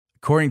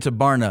According to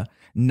Barna,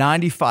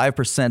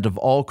 95% of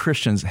all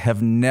Christians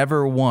have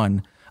never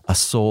won a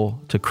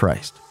soul to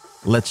Christ.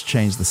 Let's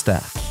change the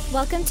stat.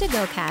 Welcome to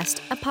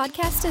GoCast, a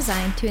podcast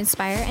designed to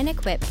inspire and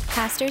equip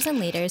pastors and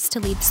leaders to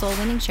lead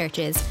soul-winning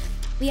churches.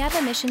 We have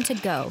a mission to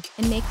go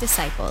and make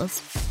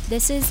disciples.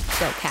 This is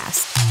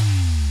GoCast.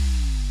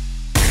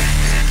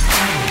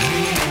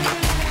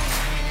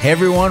 Hey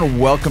everyone,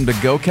 welcome to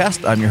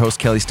GoCast. I'm your host,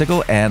 Kelly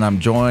Stickle, and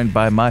I'm joined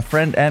by my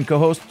friend and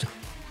co-host,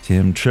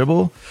 Tim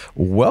Tribble.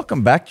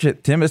 Welcome back,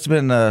 Tim. It's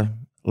been a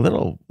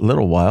little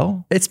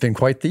while. It's been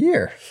quite the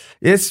year.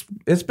 It's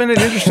been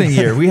an interesting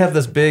year. We have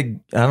this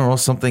big,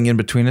 something in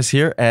between us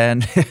here,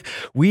 and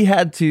we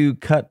had to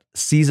cut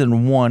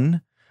season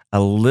 1 a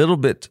little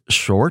bit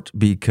short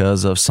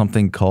because of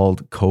something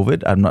called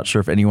COVID. I'm not sure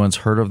if anyone's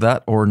heard of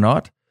that or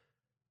not.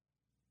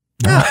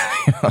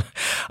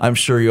 I'm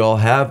sure you all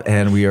have,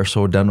 and we are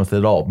so done with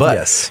it all. But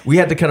yes, we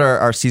had to cut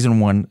our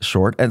season 1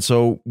 short, and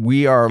so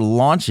we are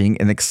launching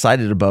and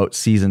excited about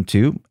season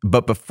 2.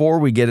 But before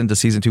we get into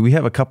season 2, we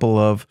have a couple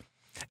of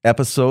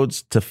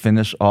episodes to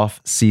finish off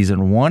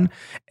season 1.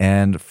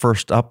 And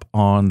first up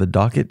on the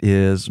docket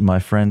is my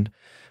friend,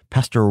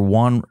 Pastor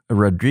Juan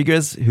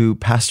Rodriguez, who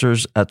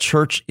pastors a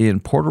church in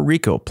Puerto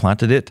Rico,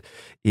 planted it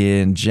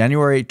in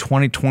January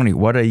 2020.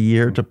 What a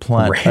year to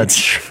plant a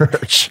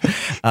church.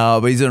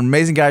 But he's an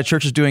amazing guy.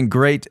 Church is doing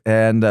great.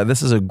 And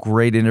this is a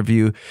great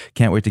interview.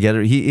 Can't wait to get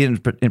it. He, in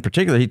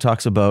particular, he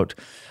talks about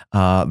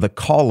the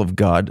call of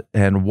God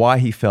and why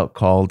he felt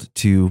called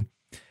to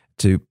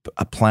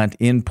plant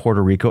in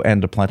Puerto Rico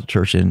and to plant a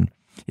church in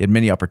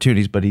many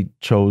opportunities, but he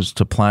chose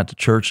to plant a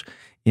church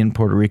in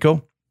Puerto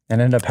Rico. And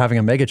ended up having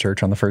a mega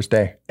church on the first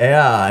day.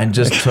 Yeah, and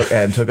just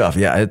took off.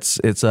 Yeah,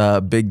 it's a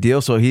big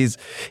deal. So he's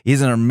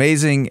an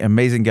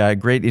amazing guy.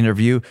 Great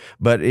interview.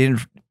 But in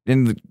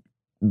the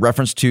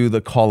reference to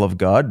the call of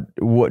God,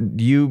 what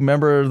do you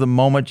remember the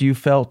moment you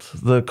felt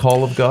the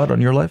call of God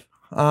on your life?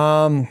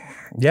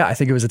 Yeah, I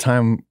think it was a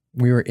time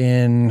we were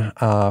in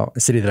a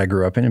city that I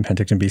grew up in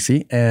Penticton,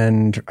 BC,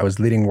 and I was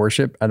leading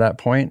worship at that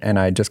point, and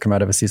I had just come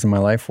out of a season of my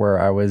life where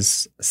I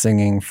was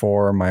singing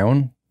for my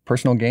own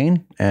personal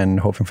gain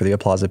and hoping for the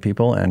applause of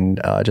people. And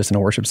just in a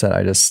worship set,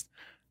 I just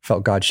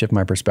felt God shift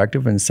my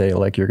perspective and say,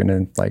 you're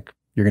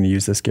gonna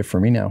use this gift for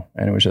me now.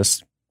 And it was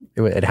just,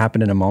 it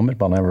happened in a moment,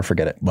 but I'll never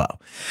forget it. Wow.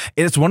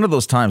 It's one of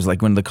those times,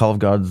 like when the call of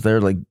God's there,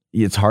 like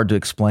it's hard to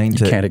explain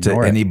to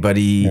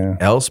anybody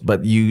else,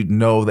 but you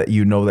know that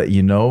you know that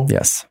you know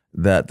yes,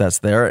 that's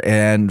there.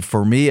 And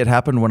for me, it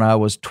happened when I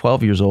was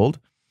 12 years old.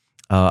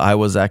 I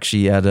was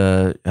actually at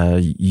a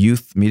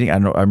youth meeting.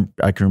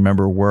 I can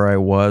remember where I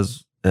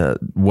was,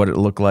 what it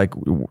looked like,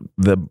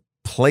 the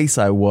place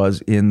I was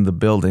in the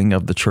building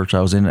of the church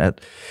I was in at,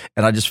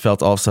 and I just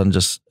felt all of a sudden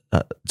just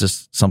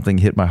something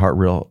hit my heart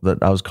real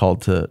that I was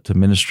called to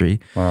ministry.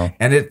 Wow.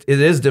 And it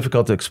is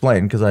difficult to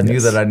explain because I knew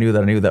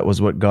that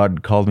was what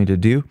God called me to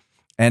do.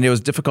 And it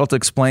was difficult to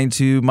explain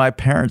to my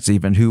parents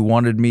even, who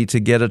wanted me to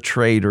get a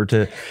trade or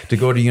to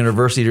go to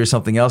university or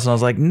something else. And I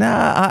was like,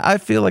 nah, I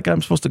feel like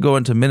I'm supposed to go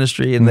into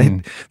ministry. And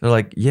they're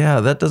like,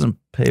 yeah, that doesn't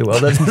pay well.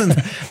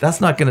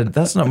 That's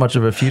not much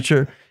of a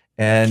future.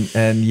 And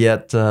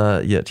yet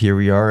here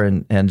we are.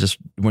 And just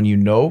when you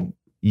know.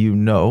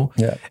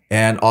 Yeah.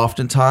 And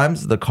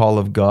oftentimes the call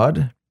of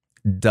God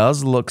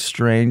does look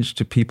strange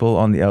to people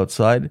on the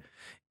outside.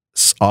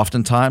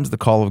 Oftentimes the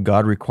call of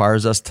God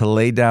requires us to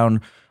lay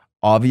down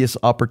obvious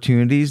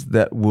opportunities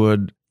that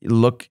would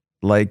look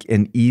like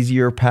an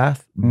easier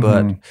path,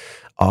 but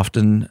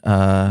often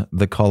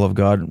the call of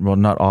God, well,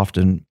 not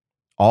often,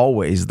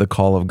 always the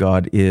call of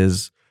God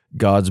is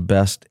God's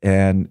best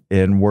and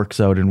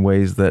works out in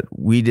ways that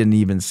we didn't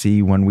even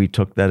see when we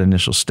took that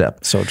initial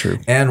step. So true.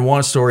 And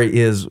one story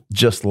is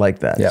just like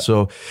that. Yep.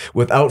 So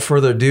without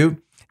further ado,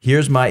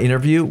 here's my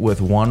interview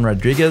with Juan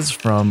Rodriguez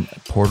from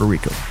Puerto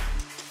Rico.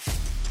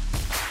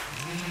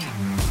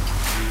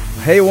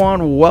 Hey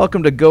Juan,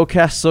 welcome to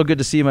GoCast. So good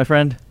to see you, my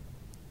friend.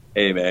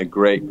 Hey man,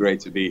 great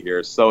to be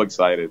here. So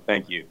excited.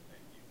 Thank you.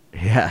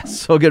 Yeah,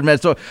 so good, man.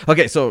 So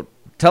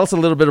tell us a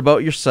little bit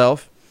about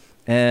yourself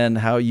and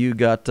how you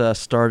got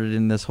started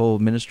in this whole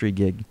ministry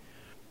gig.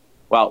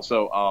 Well,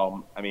 so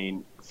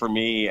for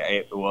me,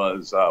 it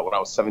was when I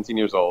was 17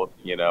 years old.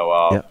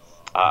 I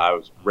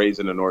was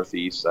raised in the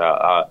Northeast.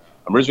 I'm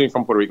originally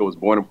from Puerto Rico. Was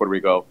born in Puerto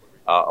Rico.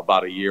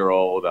 About a year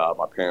old,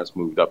 my parents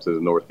moved up to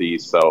the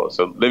Northeast. So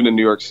lived in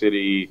New York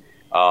City,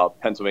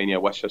 Pennsylvania,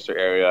 Westchester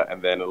area,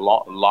 and then a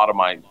lot of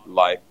my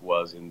life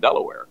was in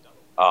Delaware.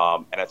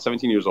 And at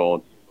 17 years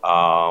old, when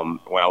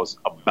I was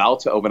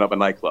about to open up a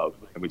nightclub,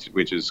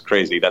 which is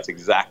crazy, that's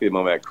exactly the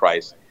moment that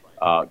Christ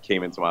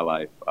came into my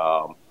life.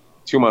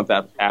 2 months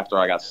after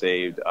I got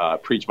saved,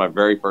 preached my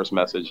very first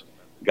message,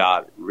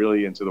 got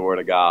really into the Word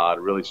of God,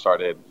 really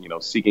started,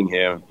 seeking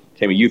Him,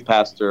 became a youth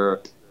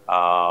pastor,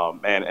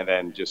 and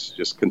then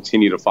just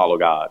continue to follow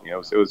God. It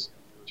was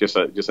just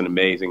an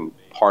amazing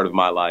part of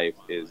my life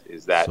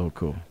is that so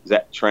cool. Is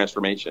that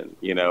transformation,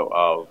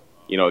 of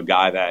a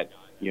guy that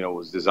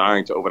was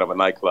desiring to open up a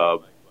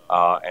nightclub,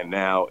 and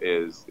now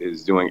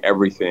is doing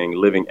everything,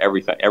 living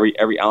everything,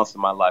 every ounce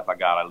of my life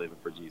I live it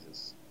for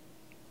Jesus.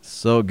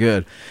 So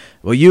good.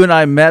 Well, you and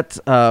I met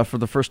for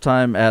the first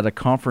time at a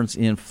conference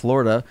in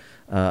Florida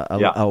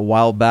a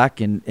while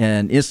back, and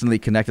instantly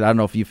connected. I don't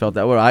know if you felt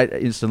that way. I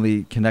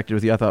instantly connected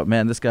with you. I thought,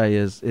 man, this guy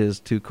is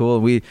too cool.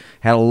 And we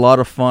had a lot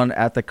of fun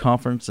at the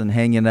conference and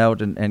hanging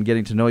out and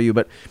getting to know you.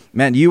 But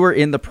man, you were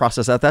in the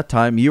process at that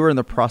time. You were in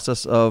the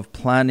process of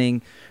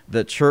planning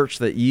the church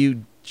that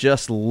you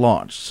just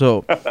launched.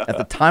 So at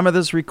the time of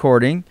this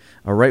recording,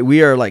 all right,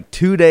 we are like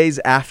 2 days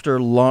after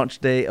launch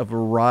day of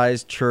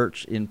Arise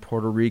Church in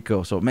Puerto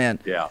Rico. So man,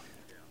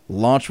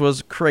 launch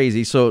was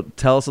crazy. So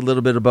tell us a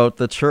little bit about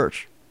the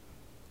church.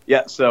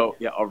 So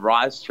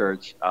Arise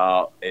Church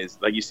is,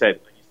 like you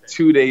said,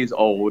 2 days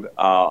old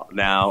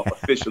now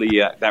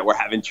officially that we're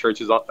having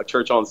church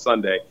on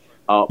Sunday.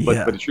 But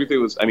the truth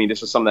is, I mean,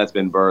 this is something that's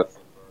been birthed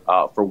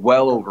for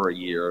well over a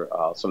year,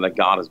 something that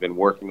God has been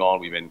working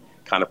on. We've been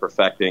kind of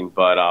perfecting,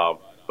 but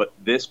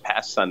this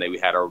past Sunday we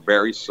had our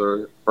very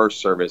first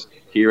service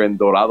here in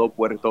Dorado,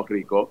 Puerto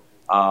Rico,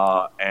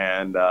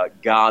 and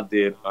God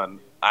did an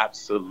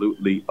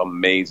absolutely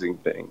amazing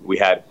thing. We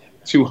had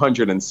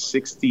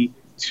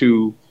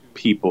 262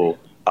 people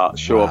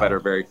show up at our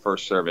very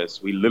first service.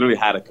 We literally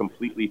had a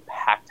completely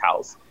packed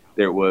house.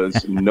 There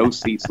was no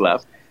seats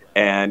left,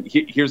 and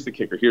here's the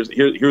kicker.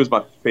 Here's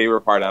my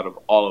favorite part out of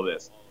all of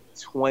this.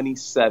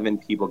 27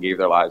 people gave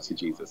their lives to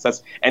Jesus.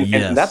 And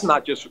that's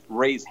not just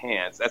raise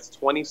hands. That's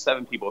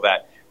 27 people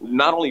that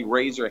not only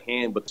raised their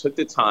hand, but took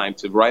the time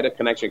to write a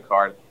connection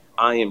card.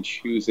 I am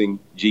choosing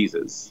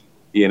Jesus.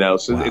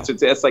 So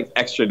it's like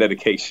extra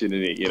dedication to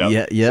me.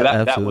 So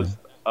absolutely.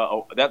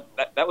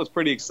 That was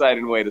pretty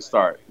exciting way to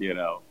start.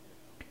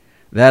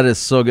 That is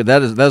so good.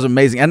 That's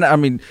amazing. And I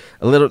mean,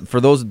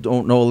 for those who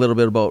don't know a little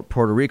bit about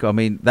Puerto Rico, I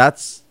mean,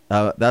 that's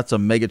a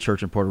mega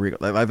church in Puerto Rico.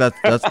 Like that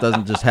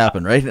doesn't just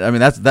happen, right? I mean,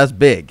 that's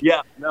big.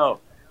 Yeah,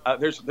 no.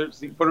 There's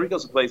Puerto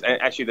Rico's a place,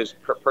 and actually, there's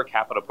per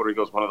capita. Puerto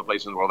Rico is one of the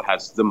places in the world that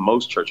has the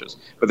most churches,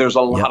 but there's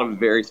a lot of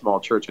very small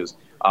churches.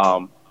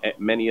 And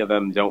many of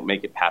them don't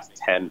make it past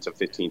 10 to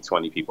 15,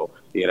 20 people.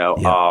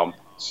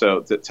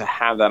 So to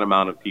have that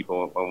amount of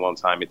people at one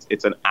time,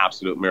 it's an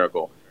absolute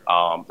miracle.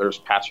 There's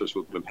pastors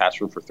who've been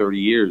pastoring for 30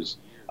 years.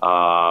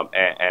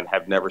 And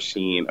have never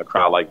seen a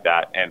crowd like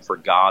that. And for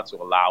God to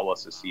allow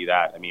us to see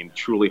that, I mean,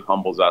 truly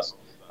humbles us.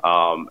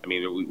 I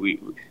mean,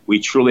 we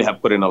truly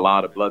have put in a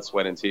lot of blood,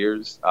 sweat, and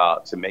tears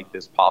to make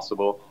this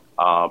possible.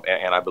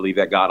 And I believe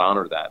that God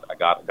honored that.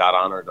 God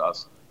honored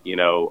us,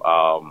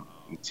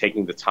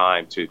 taking the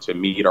time to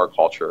meet our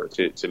culture,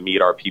 to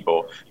meet our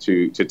people,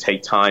 to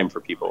take time for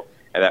people.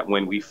 And that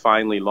when we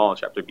finally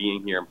launched, after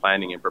being here and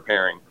planning and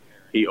preparing,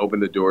 He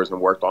opened the doors and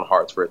worked on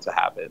hearts for it to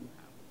happen.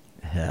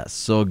 Yeah,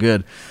 so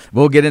good.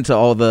 We'll get into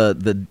all the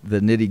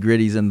nitty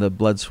gritties and the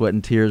blood, sweat,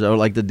 and tears. I would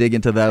like to dig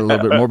into that a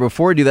little bit more.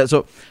 Before we do that,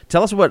 so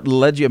tell us what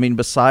led you. I mean,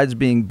 besides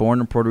being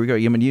born in Puerto Rico,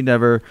 I mean, you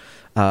never,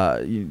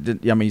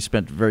 you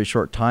spent a very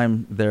short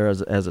time there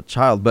as a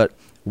child. But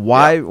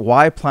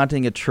why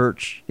planting a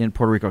church in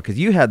Puerto Rico? Because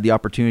you had the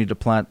opportunity to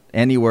plant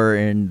anywhere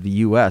in the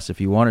U.S. if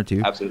you wanted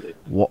to. Absolutely.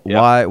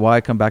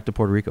 Why come back to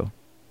Puerto Rico?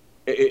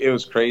 It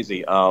was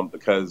crazy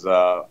because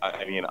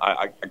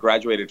I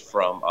graduated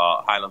from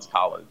Highlands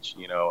College,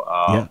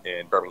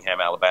 in Birmingham,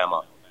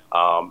 Alabama,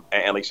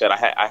 and like I said,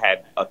 I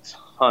had a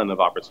ton of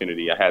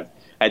opportunity. I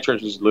had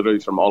churches literally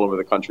from all over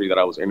the country that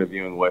I was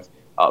interviewing with,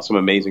 some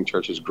amazing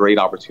churches, great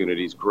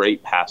opportunities,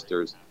 great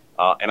pastors,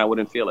 and I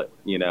wouldn't feel it,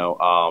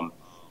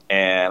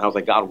 and I was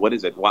like, God, what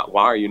is it?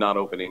 Why are you not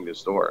opening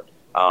this door?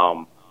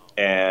 And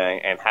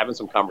having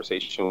some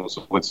conversations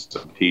with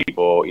some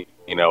people,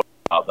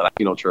 that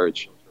I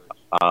church.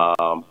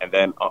 And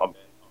then the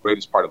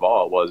greatest part of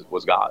all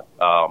was God.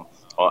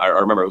 I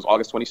remember it was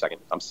August 22nd.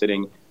 I'm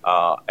sitting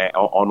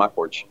on my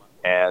porch,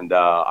 and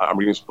I'm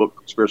reading this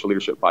book, Spiritual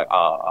Leadership by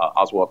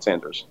Oswald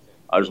Sanders.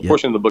 There's a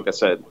portion of the book that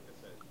said,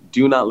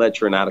 "Do not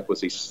let your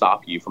inadequacy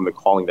stop you from the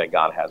calling that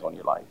God has on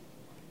your life."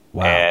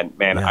 Wow. And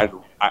man, I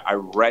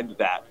read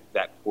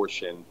that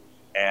portion,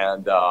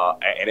 and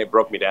it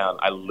broke me down.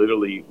 I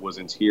literally was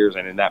in tears,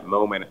 and in that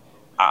moment,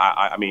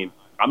 I mean,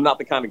 I'm not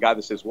the kind of guy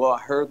that says, well, I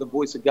heard the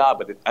voice of God,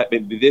 but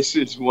this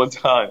is one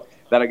time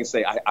that I can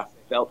say I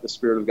felt the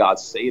Spirit of God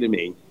say to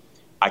me,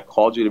 I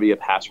called you to be a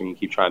pastor and you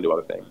keep trying to do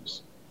other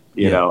things,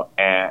 you know,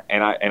 and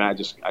I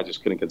just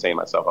couldn't contain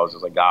myself. I was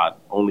just like, God,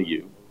 only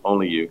you.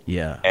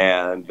 Yeah.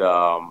 And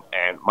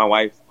my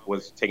wife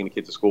was taking the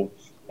kids to school,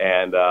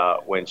 and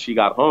when she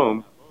got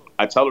home,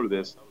 I tell her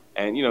this,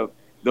 and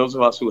those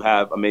of us who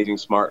have amazing,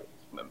 smart,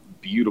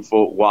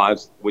 beautiful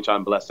wives, which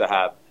I'm blessed to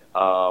have,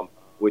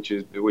 which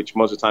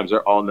most of the times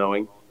they're all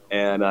knowing.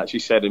 And she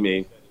said to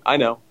me, I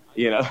know,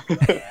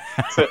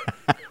 so,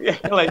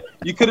 like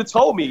you could have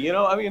told me,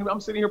 I mean,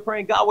 I'm sitting here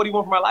praying, God, what do you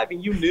want for my life?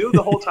 And you knew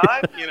the whole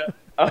time,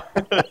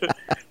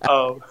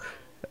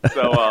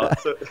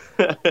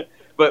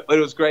 but it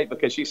was great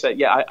because she said,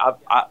 yeah,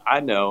 I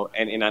know.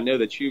 And I know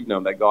that you've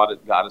known that God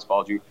has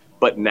called you,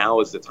 but now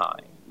is the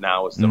time.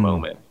 Now is the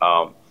moment.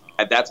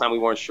 At that time, we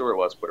weren't sure it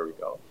was Puerto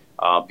Rico.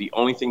 The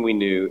only thing we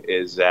knew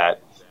is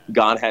that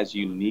God has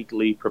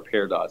uniquely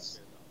prepared us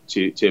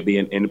to be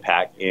an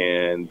impact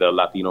in the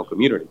Latino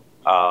community.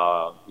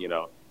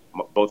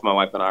 Both my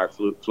wife and I are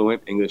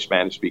fluent English,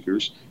 Spanish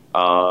speakers.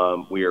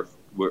 We're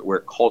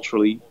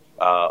culturally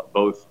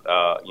both.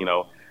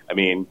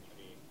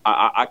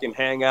 I can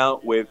hang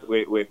out with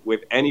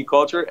any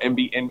culture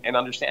and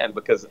understand,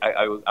 because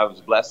I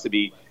was blessed to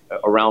be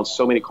around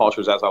so many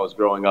cultures as I was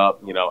growing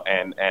up.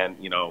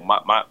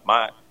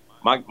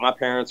 My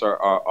parents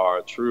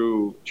are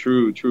true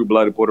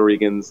blooded Puerto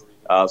Ricans.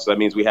 So that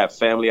means we have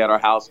family at our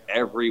house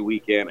every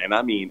weekend, and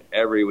I mean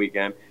every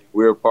weekend.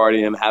 We were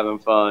partying, having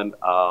fun,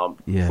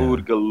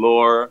 food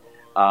galore.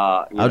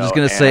 I was just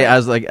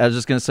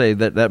gonna say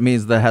that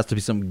means there has to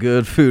be some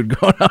good food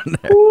going on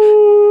there.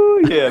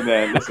 Ooh, yeah,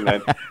 man. Listen,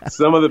 man.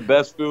 Some of the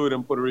best food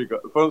in Puerto Rico,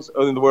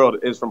 in the world,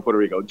 is from Puerto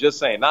Rico. Just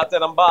saying. Not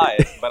that I'm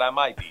biased, but I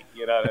might be.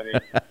 You know what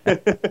I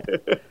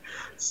mean?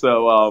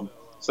 So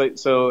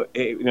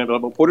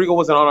Puerto Rico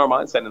wasn't on our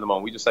mindset in the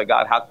moment. We just said,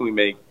 God, how can we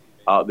make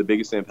the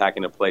biggest impact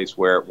in a place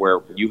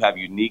where you have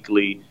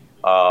uniquely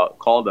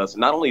called us?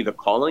 Not only the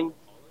calling,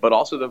 but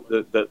also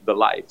the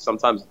life.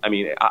 Sometimes,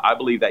 I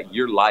believe that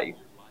your life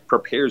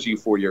prepares you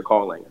for your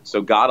calling.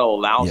 So God will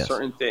allow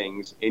certain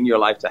things in your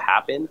life to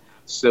happen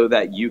so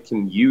that you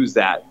can use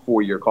that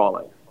for your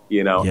calling,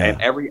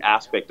 and every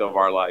aspect of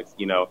our life,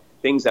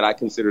 things that I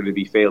consider to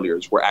be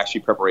failures were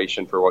actually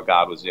preparation for what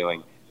God was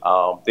doing.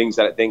 Things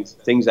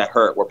that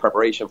hurt were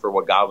preparation for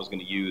what God was going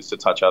to use to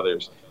touch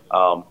others.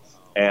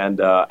 And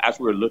as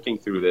we were looking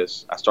through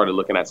this, I started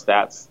looking at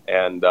stats,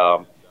 and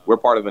we're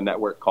part of a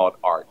network called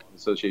ARC,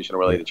 Association of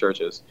Related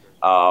Churches.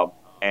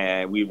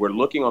 And we were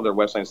looking on their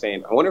website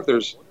saying,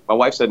 my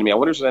wife said to me, I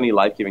wonder if there's any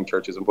life-giving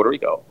churches in Puerto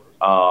Rico.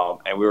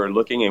 And we were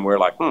looking, and we were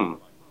like,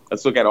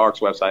 let's look at ARC's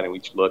website. And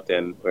we looked,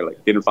 and we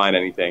didn't find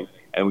anything.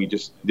 And we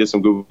just did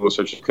some Google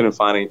searches, couldn't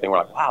find anything. We're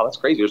like, wow, that's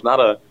crazy. There's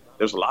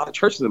a lot of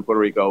churches in Puerto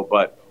Rico,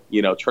 but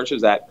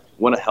churches that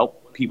want to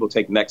help people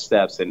take next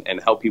steps and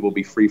help people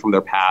be free from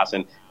their past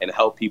and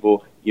help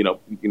people,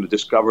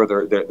 discover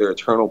their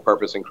eternal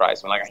purpose in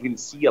Christ. And I didn't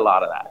see a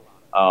lot of that.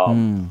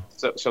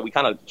 So we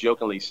kind of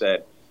jokingly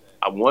said,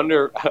 I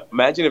wonder,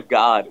 imagine if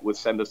God would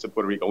send us to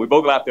Puerto Rico. We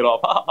both laughed it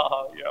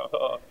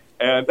off.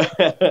 And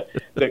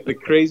the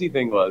crazy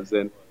thing was,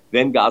 and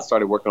then God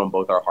started working on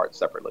both our hearts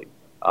separately.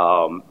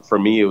 For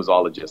me, it was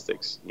all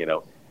logistics.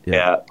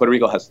 Puerto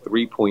Rico has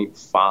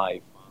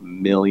 3.5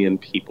 million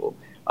people.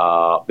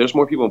 There's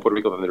more people in Puerto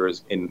Rico than there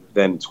is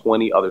than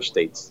 20 other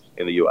states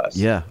in the U.S.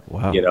 Yeah,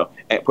 wow.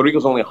 And Puerto Rico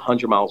is only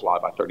 100 miles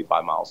wide by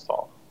 35 miles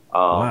tall.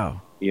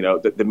 Wow.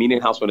 The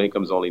median household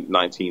income is only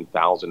 $19,000.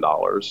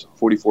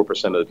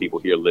 44% of the people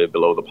here live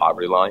below the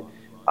poverty line.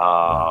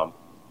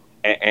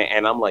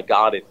 And I'm like,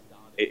 God,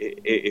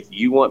 if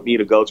you want me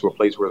to go to a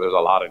place where there's a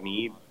lot of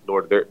need,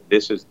 Lord,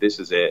 this is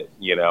it.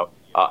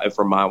 And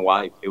for my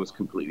wife, it was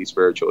completely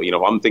spiritual.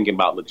 I'm thinking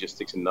about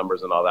logistics and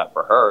numbers and all that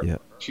for her. Yeah.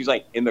 She's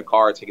like in the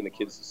car taking the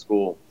kids to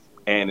school,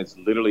 and it's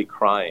literally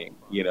crying.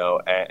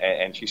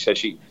 And she said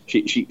she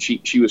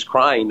was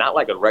crying, not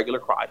like a regular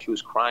cry. She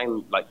was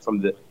crying like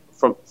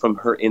from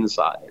her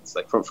insides,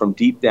 like from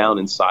deep down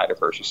inside of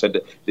her. She said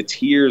that the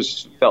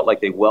tears felt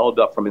like they welled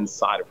up from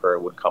inside of her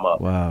and would come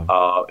up.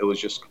 Wow. It was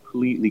just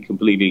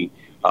completely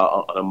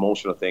an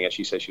emotional thing. And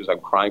she said, she was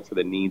like crying for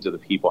the needs of the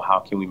people. How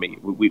can we make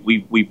it?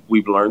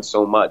 We've learned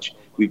so much.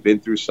 We've been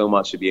through so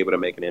much to be able to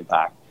make an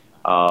impact.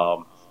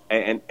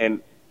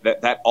 And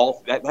that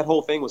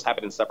whole thing was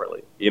happening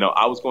separately.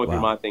 I was going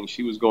through my thing.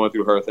 She was going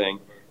through her thing.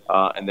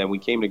 And then we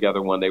came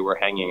together one day, we're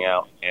hanging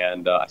out,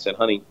 and I said,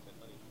 honey,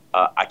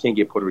 I can't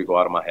get Puerto Rico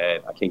out of my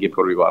head. I can't get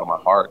Puerto Rico out of my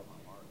heart.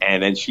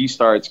 And then she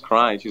starts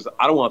crying. She's like,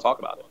 I don't want to talk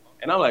about it.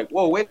 And I'm like,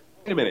 whoa, wait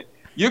a minute.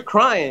 You're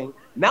crying.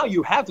 Now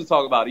you have to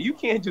talk about it. You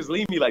can't just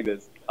leave me like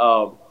this.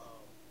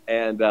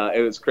 And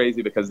it was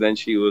crazy because then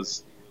she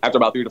was, after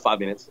about 3 to 5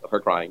 minutes of her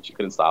crying, she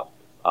couldn't stop.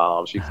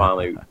 She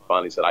finally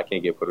said, I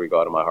can't get Puerto Rico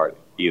out of my heart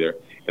either.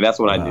 And that's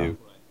when I knew.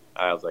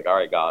 I was like, all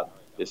right, God,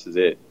 this is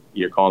it.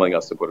 You're calling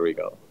us to Puerto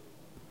Rico.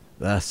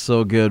 That's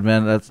so good,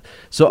 man. That's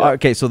so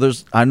okay. So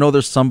I know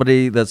there's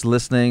somebody that's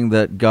listening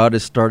that God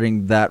is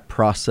starting that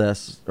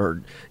process,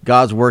 or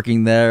God's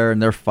working there,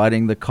 and they're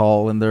fighting the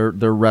call, and they're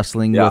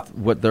wrestling with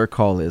what their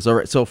call is. All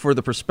right. So for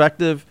the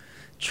prospective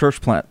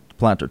church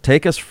planter,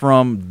 take us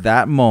from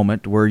that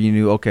moment where you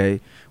knew,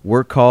 okay,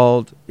 we're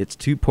called. It's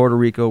to Puerto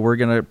Rico. We're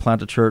gonna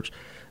plant a church.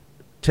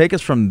 Take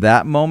us from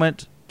that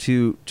moment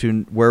to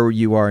where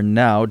you are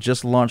now.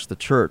 Just launched the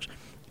church,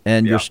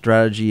 and your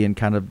strategy and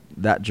kind of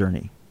that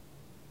journey.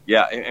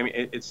 Yeah, I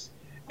mean, it's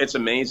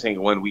amazing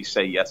when we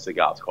say yes to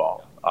God's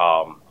call.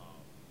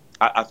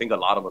 I think a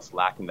lot of us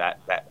lack in that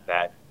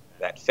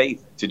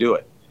faith to do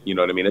it. You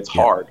know what I mean? It's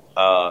hard.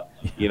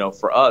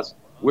 For us,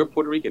 we're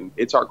Puerto Rican.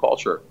 It's our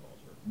culture.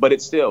 But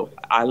it's still,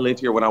 I lived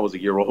here when I was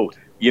a year old.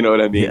 You know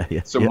what I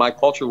mean? So my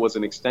culture was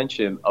an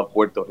extension of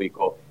Puerto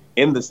Rico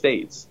in the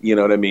States. You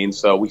know what I mean?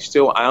 So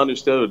I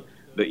understood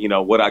that,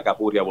 what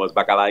acapuria was,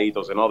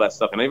 bacalaitos, and all that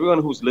stuff. And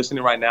everyone who's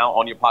listening right now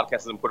on your podcast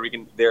is in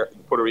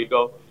Puerto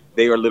Rico,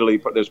 they are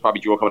literally, there's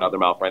probably jewel coming out of their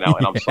mouth right now,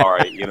 and I'm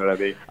sorry, you know what I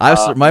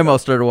mean? My mouth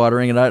started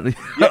watering, and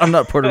I'm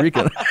not Puerto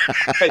Rican.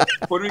 Hey,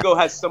 Puerto Rico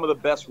has some of the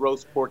best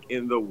roast pork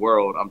in the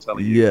world, I'm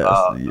telling you. Yes.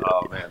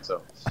 Oh man,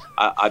 so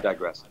I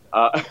digress.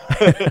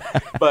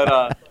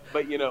 But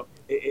you know,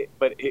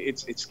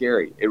 it's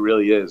scary. It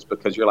really is,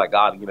 because you're like,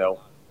 God, you know,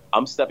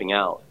 I'm stepping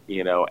out,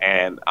 you know,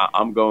 and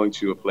I'm going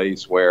to a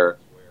place where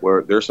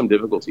there's some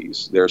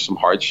difficulties, there's some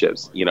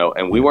hardships, you know,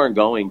 and we weren't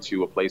going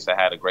to a place that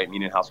had a great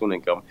median household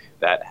income,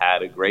 that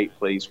had a great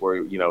place where,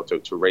 you know,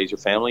 to raise your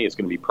family. It's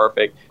going to be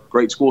perfect.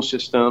 Great school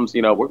systems.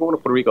 You know, we're going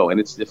to Puerto Rico, and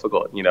it's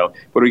difficult. You know,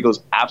 Puerto Rico is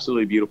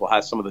absolutely beautiful,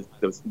 has some of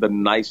the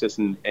nicest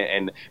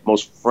and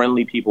most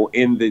friendly people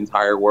in the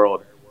entire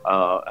world.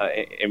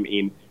 I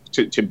mean,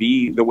 to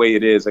be the way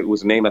it is, it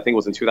was named, I think it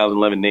was in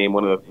 2011, named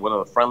one of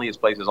the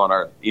friendliest places on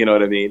earth. You know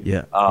what I mean?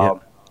 Yeah.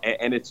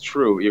 And it's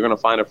true. You're going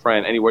to find a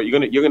friend anywhere. You're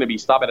going to be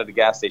stopping at the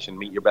gas station,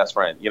 meet your best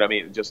friend. You know what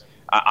I mean? Just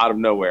out of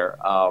nowhere.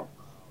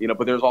 You know,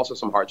 but there's also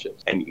some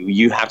hardships, and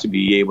you have to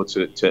be able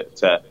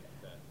to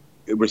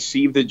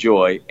receive the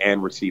joy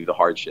and receive the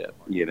hardship.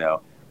 You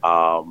know,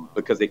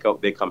 because they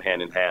come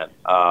hand in hand.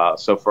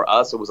 So for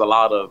us, it was a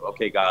lot of,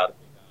 okay, God,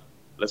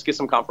 let's get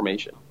some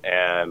confirmation,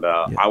 and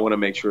I want to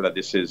make sure that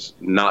this is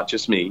not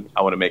just me.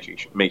 I want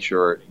to make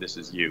sure this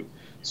is you.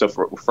 So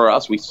for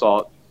us, we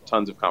saw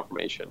tons of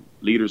confirmation,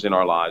 leaders in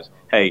our lives.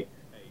 Hey,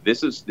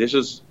 this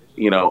is,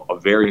 you know, a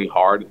very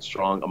hard and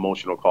strong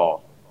emotional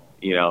call.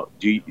 You know,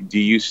 do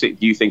you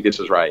think this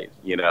is right?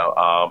 You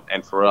know,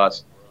 and for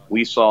us,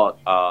 we saw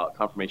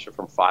confirmation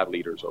from 5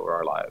 leaders over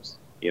our lives.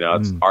 You know,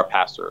 it's our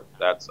pastor.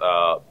 That's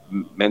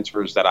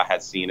mentors that I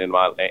had seen in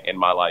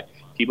my life,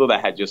 people that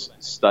had just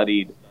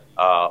studied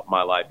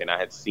my life, and I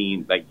had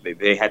seen, like,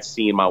 they had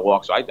seen my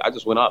walk. So I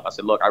just went up. I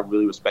said, look, I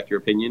really respect your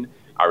opinion.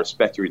 I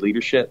respect your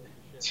leadership.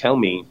 Tell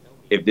me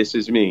if this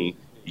is me.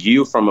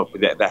 You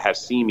that have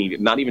seen me,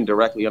 not even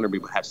directly under me,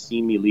 but have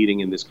seen me leading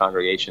in this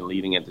congregation,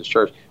 leading at this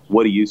church.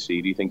 What do you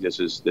see? Do you think this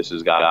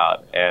is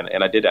God?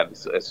 And I did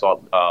that. I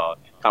saw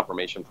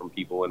confirmation from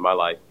people in my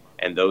life,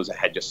 and those I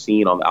had just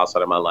seen on the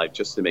outside of my life,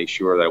 just to make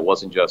sure that it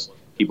wasn't just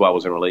people I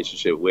was in a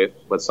relationship with,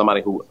 but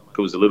somebody who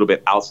was a little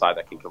bit outside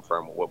that can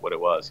confirm what it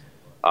was.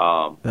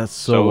 That's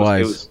so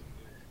wise.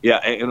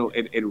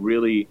 It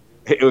really.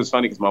 It was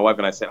funny because my wife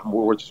and I said,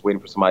 we're just waiting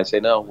for somebody to say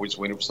no. We're just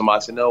waiting for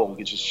somebody to say no. We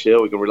can just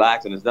chill. We can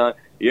relax, and it's done.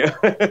 Yeah.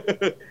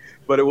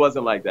 But it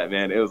wasn't like that,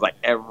 man. It was like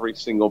every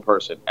single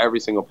person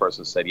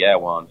said, yeah,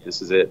 Juan,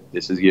 this is it.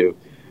 This is you.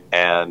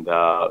 And,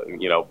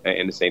 you know,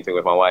 and the same thing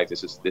with my wife.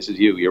 This is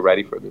you. You're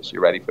ready for this.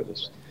 You're ready for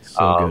this.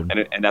 So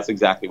good. And that's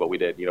exactly what we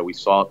did. You know, we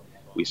sought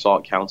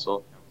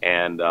counsel.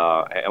 And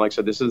like I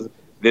said, this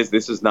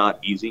is not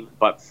easy.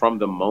 But from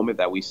the moment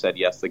that we said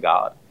yes to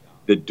God,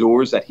 the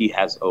doors that he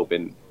has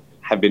opened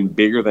have been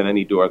bigger than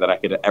any door that I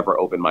could ever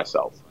open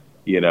myself.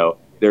 You know,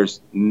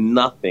 there's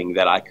nothing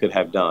that I could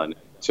have done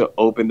to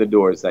open the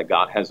doors that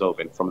God has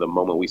opened from the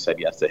moment we said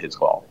yes to his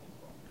call.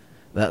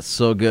 That's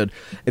so good.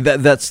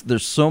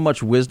 There's so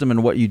much wisdom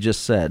in what you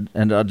just said,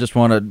 and I just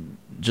want to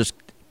just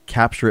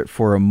capture it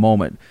for a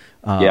moment.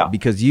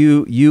 Because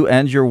you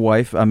and your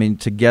wife, I mean,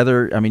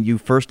 together, I mean, you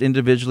first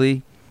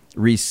individually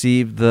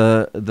received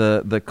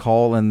the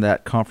call and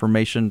that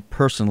confirmation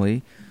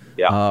personally.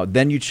 Yeah.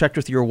 Then you checked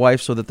with your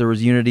wife so that there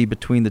was unity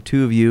between the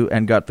two of you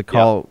and got the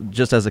call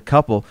just as a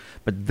couple.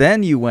 But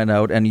then you went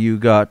out and you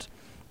got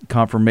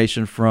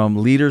confirmation from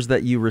leaders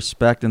that you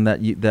respect and that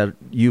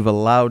you've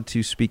allowed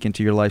to speak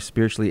into your life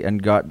spiritually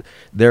and got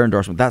their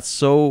endorsement. That's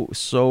so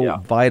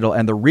vital.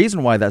 And the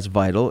reason why that's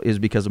vital is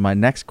because of my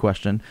next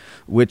question,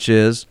 which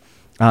is,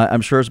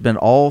 I'm sure it's been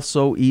all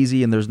so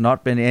easy and there's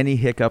not been any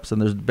hiccups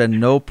and there's been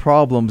no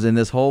problems in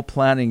this whole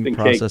planning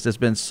process. It's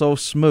been so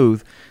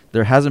smooth.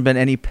 There hasn't been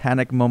any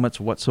panic moments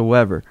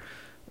whatsoever,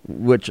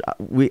 which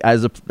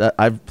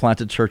I've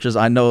planted churches.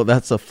 I know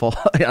that's a fault.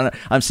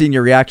 I'm seeing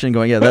your reaction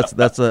going, yeah,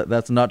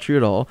 that's not true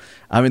at all.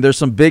 I mean, there's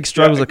some big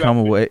struggles that come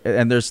away,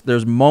 and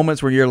there's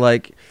moments where you're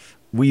like,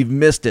 we've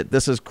missed it.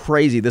 This is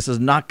crazy. This is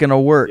not going to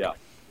work. Yeah.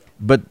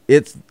 But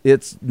it's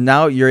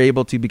now you're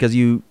able to, because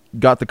you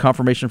got the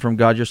confirmation from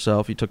God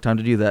yourself. You took time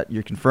to do that.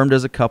 You're confirmed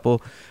as a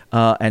couple,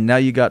 and now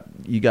you got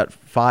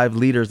 5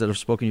 leaders that have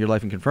spoken in your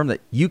life and confirmed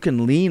that. You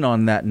can lean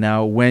on that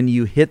now when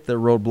you hit the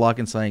roadblock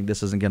and saying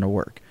this isn't going to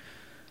work.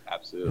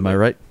 Absolutely. Am I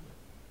right?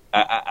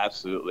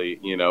 Absolutely.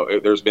 You know,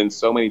 there's been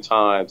so many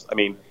times. I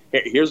mean,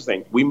 here's the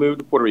thing. We moved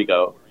to Puerto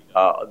Rico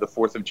the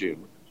 4th of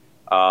June.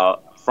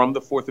 From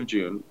the 4th of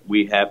June,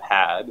 we have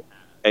had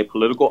a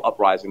political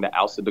uprising that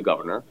ousted the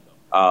governor.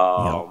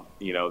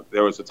 You know,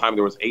 there was a time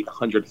there was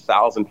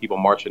 800,000 people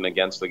marching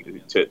against for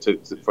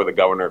the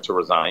governor to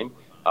resign,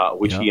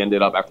 which he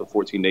ended up after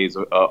 14 days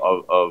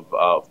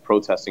of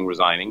protesting,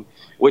 resigning,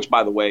 which,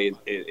 by the way,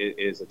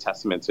 is a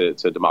testament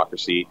to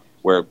democracy,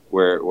 where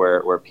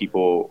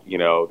people, you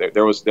know,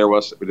 there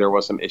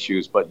was some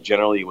issues, but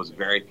generally it was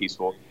very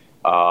peaceful.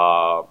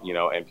 You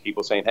know, and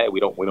people saying, "Hey,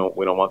 we don't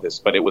want this,"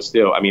 but it was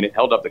still. I mean, it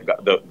held up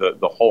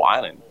the whole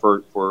island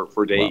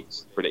for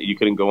days. You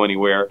couldn't go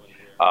anywhere.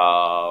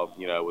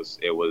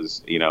 It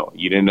was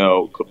you didn't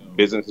know,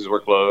 businesses were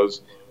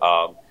closed.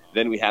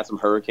 Then we had some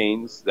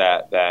hurricanes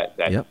that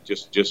Yep.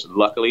 just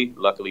luckily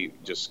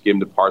just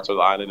skimmed the parts of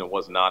the island and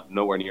was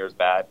nowhere near as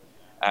bad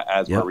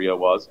as Yep. Maria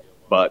was.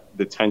 But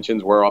the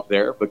tensions were up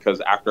there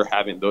because after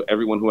having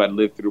everyone who had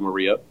lived through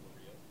Maria,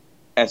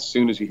 as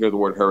soon as you hear the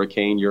word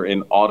hurricane, you're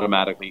in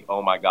automatically,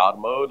 oh my God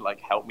mode.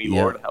 Like, help me,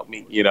 Yeah. Lord, help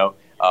me, Yeah.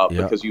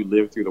 because you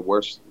lived through the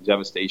worst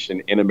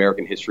devastation in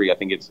American history. I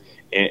think it's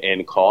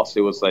in cost.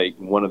 It was like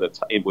one of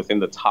within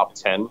the top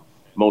 10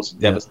 most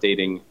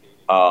devastating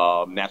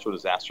natural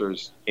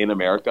disasters in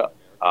America.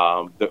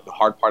 The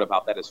hard part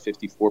about that is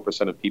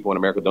 54% of people in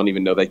America don't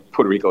even know that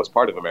Puerto Rico is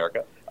part of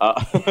America.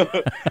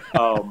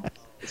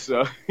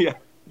 So yeah,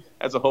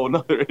 that's a whole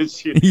nother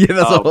issue. Yeah,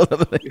 that's a whole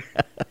other thing.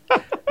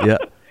 Yeah.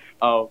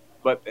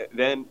 But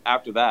then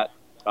after that,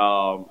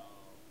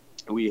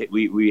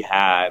 we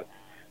had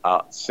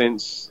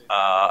since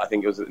I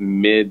think it was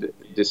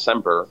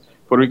mid-December,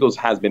 Puerto Rico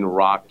has been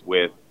rocked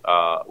with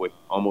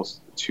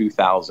almost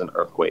 2,000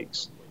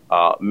 earthquakes.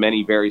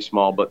 Many very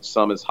small, but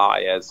some as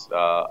high as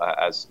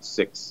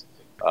 6.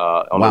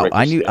 On the Wow, Richter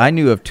I scale.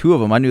 knew of two of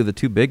them. I knew the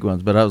two big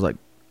ones, but I was like,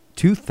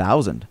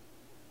 2,000.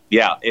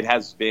 Yeah, it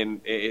has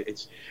been.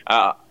 It's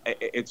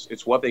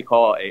what they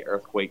call a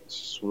earthquake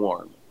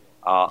swarm.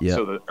 Yeah.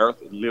 So the earth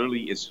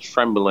literally is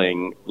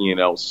trembling,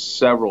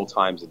 several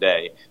times a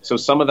day. So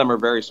some of them are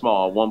very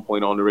small, 1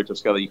 point on the Richter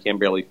scale that you can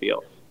barely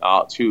feel.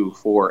 2,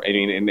 4,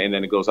 and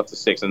then it goes up to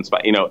 6, and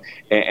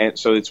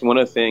so it's one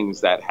of the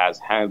things that has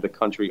had the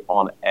country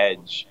on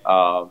edge.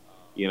 So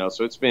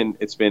it's been.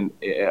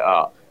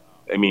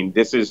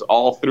 This is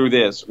all through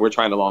this. We're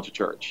trying to launch a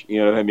church. You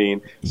know what I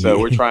mean? So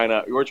we're trying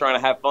to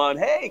have fun.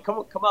 Hey,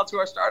 come out to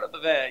our startup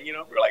event.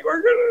 We're like,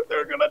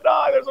 they're gonna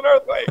die. There's an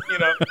earthquake.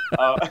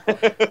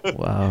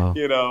 Wow.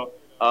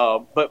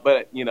 But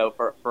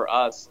for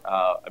us,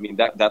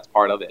 that's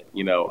part of it.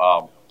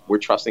 We're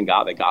trusting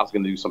God that God's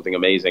going to do something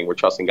amazing. We're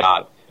trusting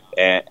God,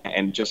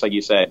 and just like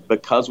you said,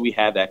 because we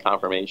had that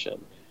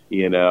confirmation.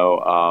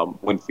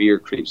 When fear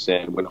creeps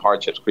in, when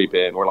hardships creep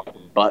in, we're like,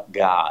 but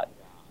God.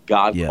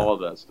 God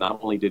called us. Not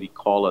only did he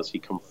call us, he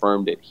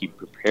confirmed it. He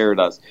prepared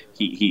us.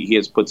 He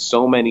has put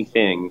so many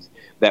things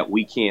that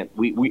we can't,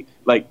 we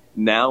like,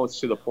 now it's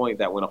to the point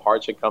that when a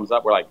hardship comes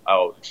up, we're like,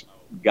 oh,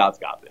 God's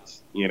got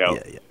this,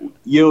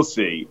 You'll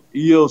see.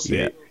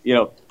 Yeah.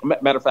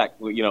 Matter of fact,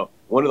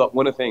 one of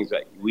the things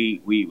that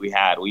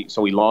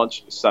we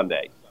launched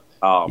Sunday.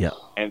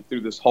 And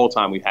through this whole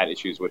time, we've had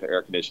issues with the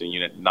air conditioning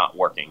unit not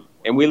working.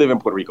 And we live in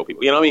Puerto Rico,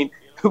 people. You know what I mean?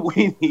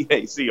 We need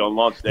AC on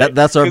launch day.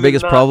 That's our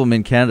biggest problem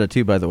in Canada,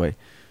 too, by the way.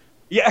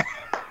 Yeah.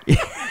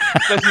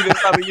 Especially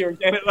this time of year in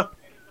Canada.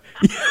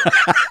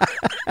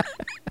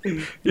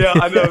 Yeah,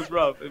 I know it's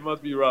rough. It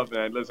must be rough,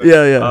 man. Listen.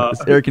 Yeah.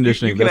 It's air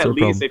conditioning. You can that's at our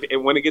least,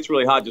 problem. when it gets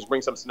really hot, just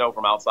bring some snow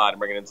from outside and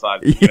bring it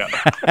inside.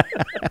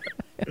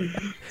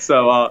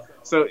 So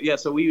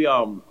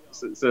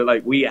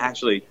we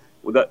actually,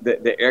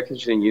 the air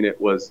conditioning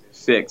unit was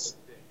fixed,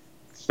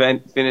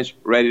 finished,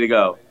 ready to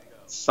go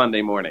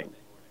Sunday morning.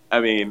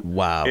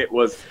 Wow. It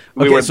was.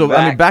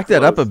 Back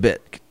that up a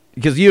bit,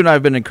 because you and I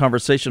have been in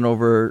conversation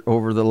over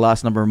the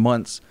last number of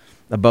months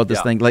about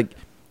this thing.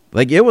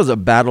 Like it was a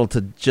battle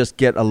to just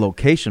get a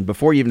location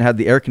before you even had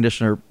the air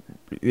conditioner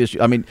issue.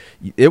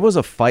 It was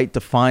a fight to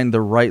find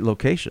the right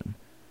location.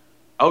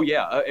 Oh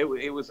yeah,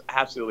 it was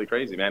absolutely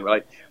crazy, man.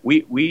 Like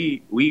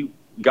we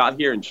got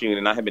here in June,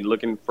 and I had been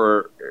looking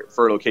for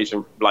a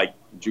location like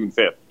June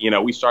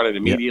 5th. We started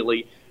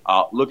immediately.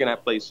 Looking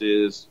at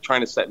places,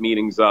 trying to set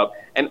meetings up.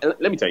 And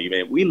let me tell you,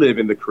 man, we live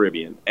in the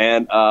Caribbean,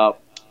 and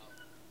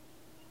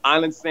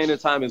Island Standard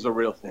Time is a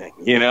real thing,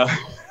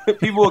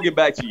 People will get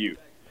back to you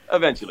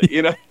eventually,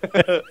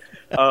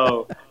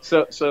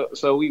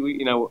 So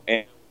we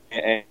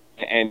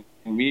and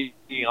me,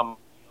 I'm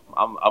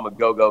a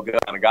go kind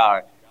of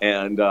guy.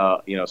 And,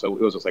 so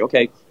it was just like,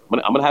 okay, I'm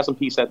going to have some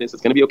peace at this.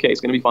 It's going to be okay. It's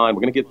going to be fine.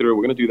 We're going to get through.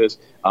 We're going to do this.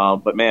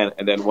 But man,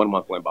 and then 1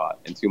 month went by,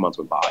 and 2 months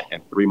went by,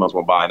 and 3 months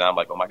went by. And I'm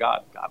like, oh my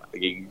God,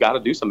 you got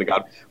to do something.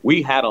 God,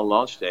 we had a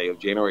launch day of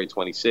January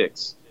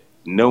 26th,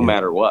 no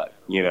matter what,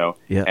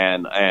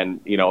 And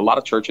a lot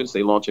of churches,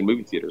 they launch in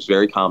movie theaters,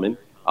 very common.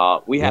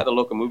 We had the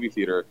local movie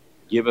theater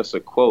give us a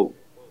quote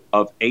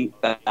of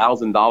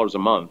 $8,000 a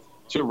month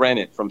to rent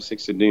it from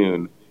 6 to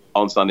noon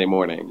on Sunday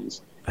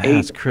mornings.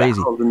 That's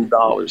crazy.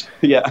 $8,000.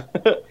 Yeah.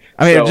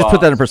 Just put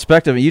that in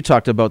perspective. You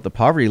talked about the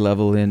poverty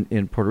level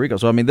in Puerto Rico.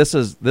 So, this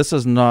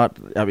is not,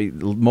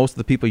 most of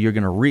the people you're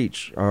going to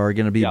reach are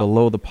going to be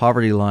below the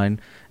poverty line.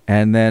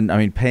 And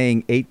then,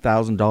 paying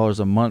 $8,000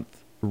 a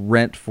month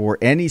rent for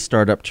any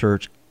startup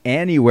church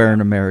anywhere in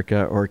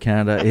America or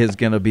Canada is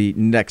going to be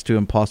next to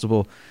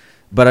impossible.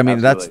 But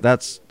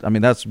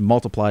that's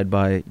multiplied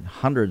by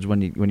hundreds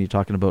when you're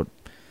talking about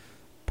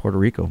Puerto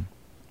Rico.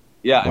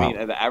 Yeah,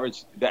 wow.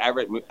 The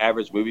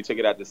average movie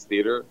ticket at this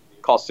theater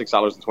costs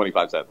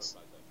 $6.25.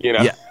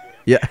 Yeah.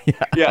 Yeah.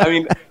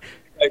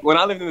 Like when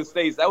I lived in the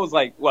States, that was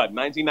like what,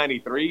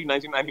 1993,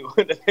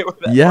 1991. That they were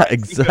that yeah, price,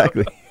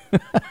 exactly.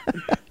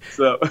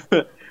 So,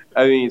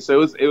 I mean,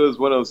 so it was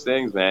one of those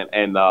things, man.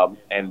 And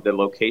the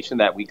location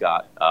that we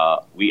got,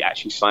 we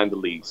actually signed the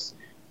lease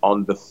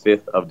on the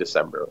 5th of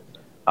December.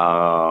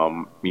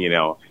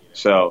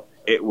 So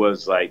it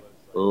was like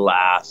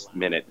last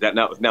minute.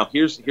 Now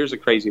here's a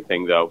crazy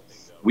thing though.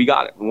 We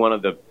got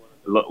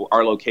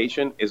our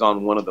location is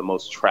on one of the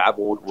most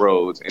traveled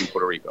roads in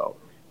Puerto Rico.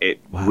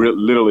 It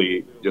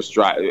literally just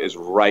is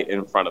right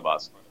in front of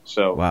us.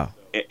 So wow.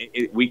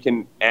 We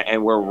can,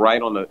 and we're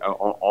right on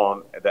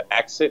the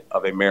exit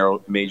of a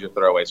major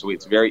thoroughway. So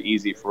it's very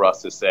easy for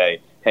us to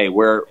say, hey,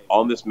 we're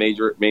on this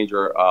major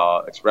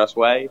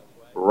expressway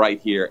right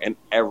here, and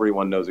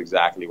everyone knows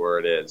exactly where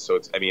it is. So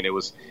it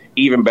was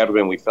even better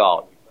than we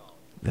thought.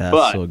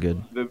 That's so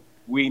good.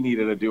 We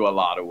needed to do a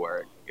lot of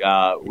work.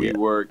 We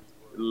worked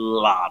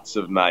lots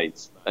of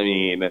nights. I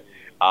mean,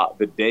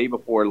 the day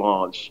before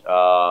launch,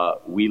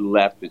 we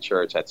left the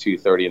church at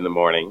 2:30 in the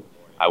morning.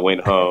 I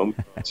went home,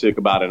 took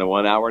about a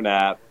 1 hour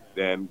nap,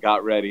 then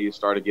got ready,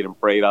 started getting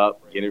prayed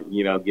up,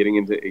 getting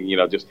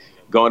into, just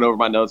going over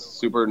my notes,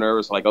 super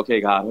nervous, like,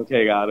 okay, God. And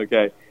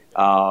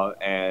all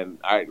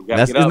right, we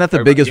got to get up. Isn't that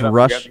the biggest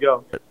rush?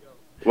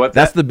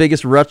 That's the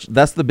biggest rush.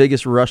 That's the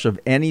biggest rush of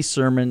any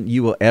sermon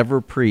you will ever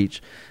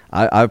preach.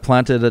 I've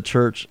planted a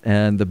church,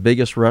 and the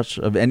biggest rush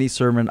of any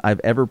sermon I've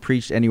ever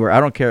preached anywhere, I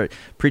don't care,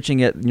 preaching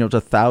it to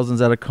thousands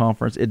at a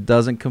conference, it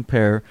doesn't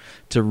compare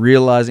to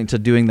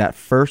doing that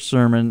first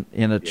sermon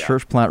in a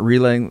church plant,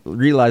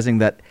 realizing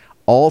that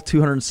all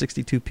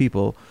 262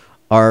 people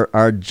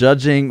are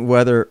judging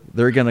whether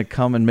they're going to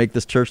come and make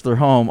this church their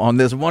home on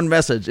this one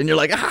message, and you're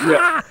like,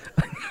 ah!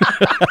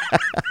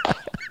 Yeah.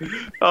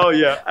 Oh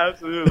yeah,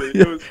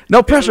 absolutely.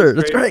 No pressure.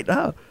 That's great.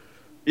 Oh.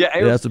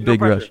 Yeah, that's a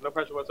big rush. No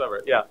pressure whatsoever.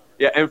 Yeah.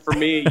 And for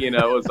me, it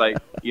was like,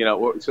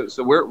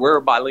 so we're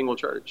a bilingual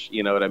church.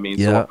 You know what I mean?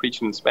 Yeah. So we're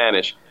preaching in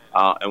Spanish,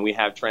 and we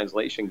have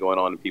translation going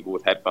on, and people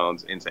with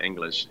headphones into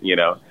English.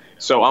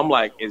 So I'm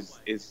like,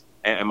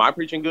 am I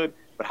preaching good?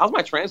 But how's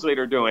my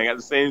translator doing at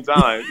the same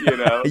time?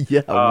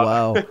 Yeah.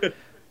 Wow.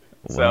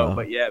 So,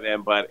 but yeah,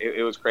 man. But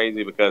it was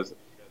crazy because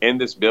in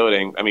this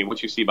building, I mean,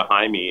 what you see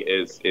behind me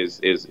is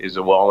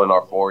a wall in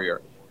our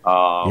foyer.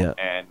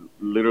 And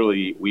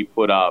literally we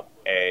put up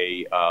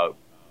a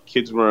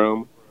kids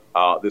room.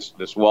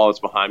 This wall that's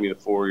behind me, the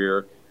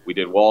foyer. We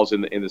did walls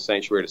in the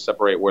sanctuary to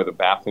separate where the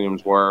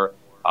bathrooms were.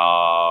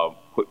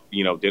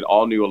 Did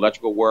all new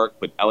electrical work,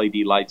 put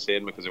LED lights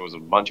in because there was a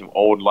bunch of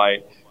old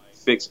light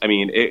fixed. I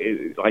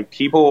mean, like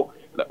people,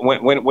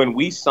 when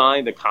we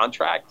signed the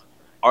contract,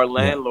 our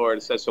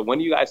landlord said, so when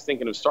are you guys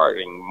thinking of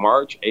starting?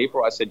 March,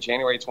 April? I said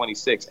January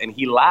 26th. And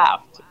he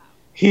laughed.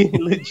 He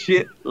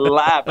legit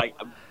laughed, like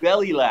a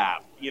belly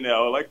laugh,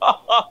 like,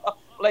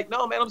 like,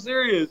 no, man, I'm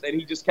serious. And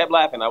he just kept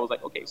laughing. I was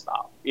like, okay,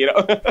 stop,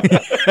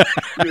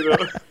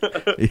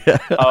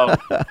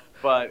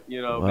 But,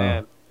 wow.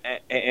 Man,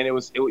 and it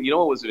was,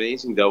 what was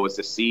amazing, though, was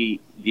to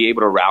be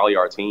able to rally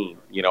our team.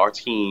 Our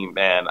team,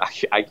 man,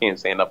 I can't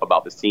say enough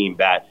about this team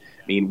that,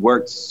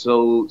 worked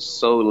so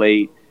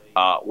late.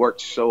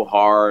 Worked so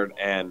hard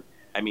and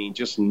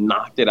just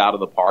knocked it out of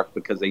the park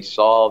because they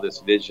saw this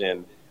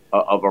vision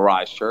of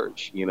Arise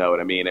Church, you know what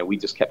I mean? And we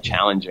just kept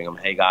challenging them.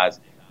 Hey guys,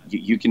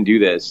 you can do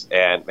this.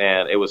 And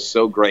man, it was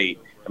so great.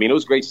 It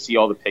was great to see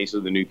all the faces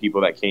of the new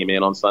people that came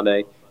in on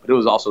Sunday, but it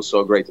was also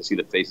so great to see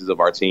the faces of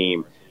our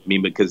team.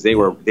 Because they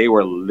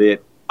were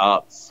lit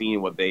up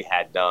seeing what they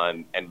had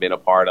done and been a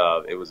part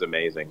of. It was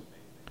amazing.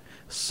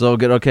 So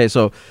good. Okay.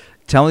 So,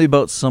 tell me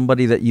about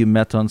somebody that you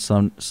met on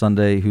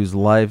Sunday whose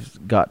life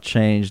got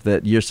changed,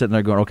 that you're sitting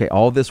there going, okay,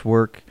 all this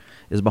work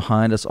is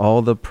behind us,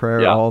 all the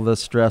prayer, all the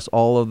stress,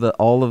 all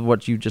of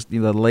what you just,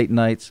 the late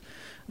nights,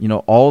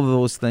 all of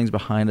those things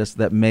behind us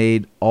that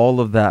made all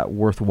of that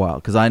worthwhile.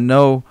 Because I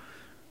know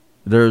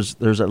there's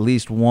at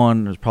least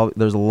one,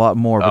 there's a lot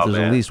more, but there's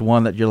at least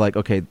one that you're like,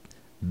 okay,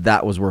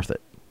 that was worth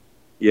it.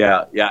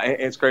 Yeah.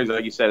 It's crazy.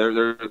 Like you said,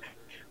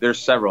 there's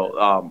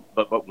several,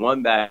 but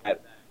one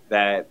that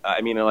like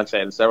I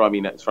said, several,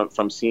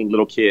 from seeing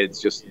little kids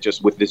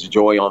just with this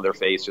joy on their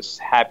face, just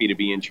happy to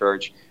be in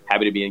church,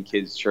 happy to be in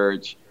kids'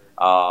 church,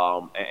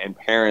 and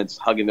parents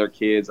hugging their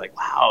kids like,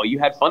 wow, you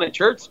had fun at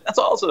church? That's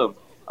awesome.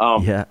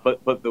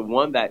 But the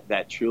one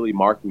that truly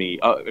marked me,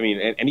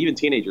 and even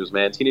teenagers,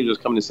 man, teenagers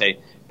coming to say,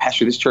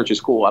 Pastor, this church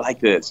is cool. I like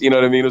this. You know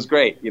what I mean? It was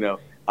great,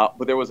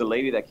 but there was a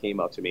lady that came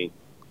up to me,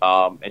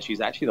 and she's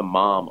actually the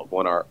mom of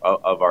one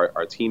of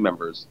our team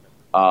members.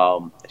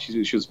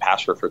 She was a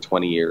pastor for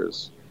 20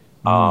 years.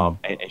 And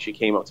she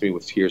came up to me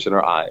with tears in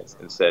her eyes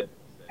and said,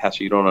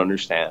 Pastor, you don't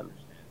understand.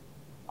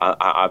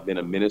 I've been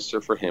a minister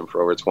for him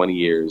for over 20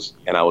 years,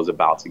 and I was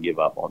about to give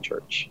up on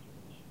church.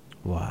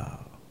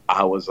 Wow.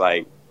 I was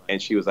like,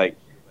 and she was like,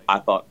 I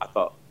thought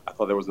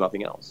there was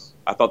nothing else.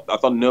 I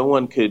thought no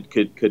one could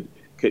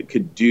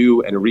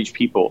do and reach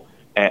people,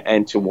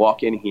 and to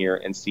walk in here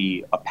and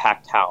see a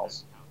packed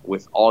house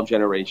with all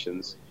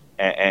generations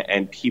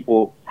and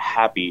people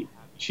happy.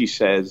 She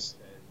says,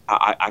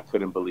 I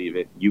couldn't believe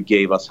it. You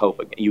gave us hope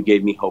again. You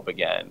gave me hope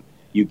again.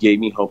 You gave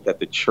me hope that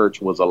the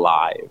church was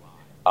alive.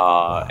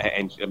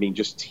 And I mean,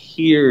 just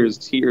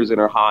tears in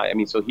her eye. I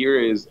mean, so here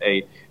is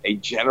a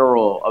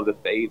general of the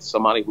faith,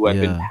 somebody who had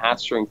been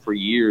pastoring for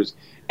years,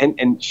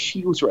 and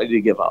she was ready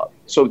to give up.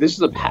 So this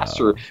is a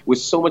pastor with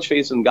so much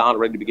faith in God,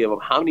 ready to give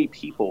up. How many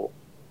people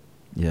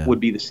would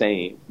be the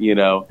same, you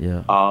know?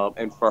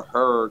 And for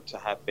her to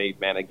have faith,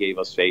 man, it gave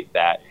us faith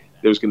that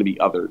there's going to be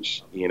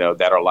others, you know,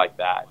 that are like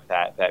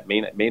that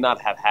may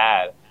not have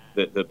had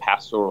the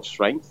pastoral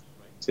strength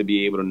to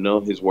be able to know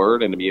His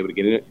word and to be able to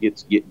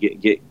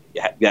get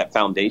that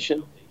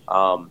foundation,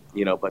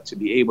 you know, but to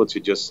be able to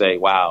just say,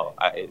 wow,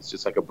 it's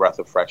just like a breath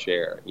of fresh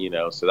air, you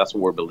know. So that's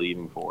what we're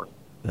believing for.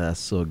 That's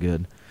so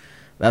good.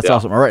 That's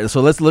awesome. All right,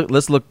 so let's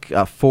look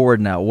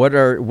forward now.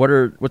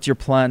 What's your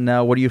plan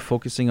now? What are you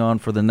focusing on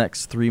for the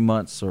next 3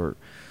 months or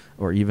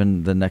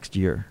even the next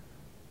year?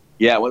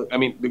 Yeah, well, I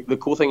mean, the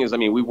cool thing is, I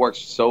mean, we worked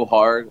so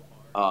hard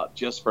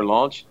just for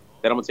launch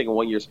that I'm gonna take a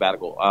 1-year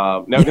sabbatical.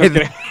 No,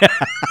 kidding.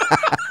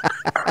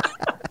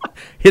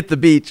 Hit the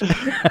beach.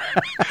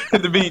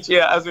 Hit the beach,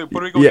 yeah. As in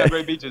Puerto Rico, we got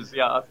great beaches.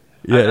 Yeah. I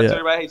tell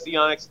everybody, hey, see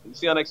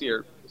you next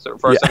year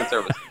for our second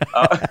service.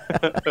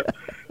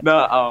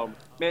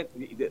 Man,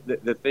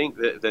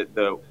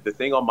 the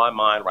thing on my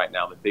mind right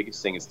now, the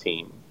biggest thing is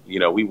team. You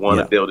know, we want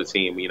to build a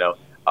team. You know,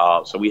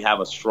 so we have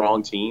a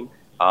strong team,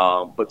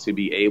 but to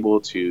be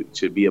able to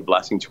be a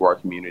blessing to our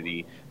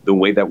community, the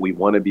way that we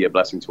want to be a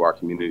blessing to our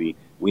community,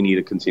 we need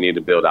to continue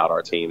to build out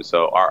our team.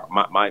 So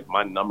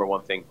my number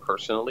one thing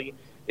personally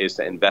is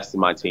to invest in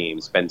my team,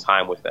 spend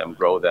time with them,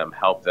 grow them,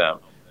 help them.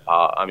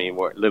 I mean,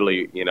 we're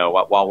literally, you know,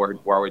 while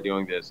we're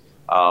doing this,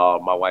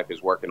 my wife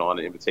is working on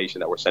an invitation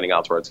that we're sending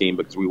out to our team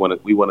because we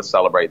want to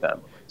celebrate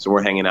them. So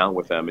we're hanging out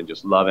with them and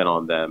just loving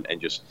on them and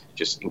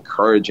just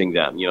encouraging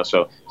them. You know,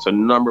 so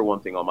number one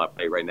thing on my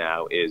plate right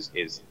now is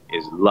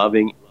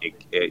loving,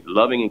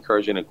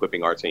 encouraging, and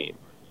equipping our team.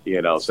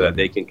 You know, so that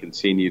they can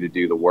continue to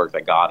do the work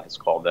that God has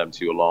called them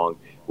to, along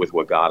with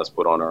what God has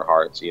put on our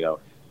hearts. You know.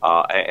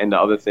 And the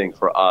other thing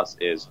for us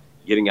is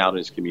getting out in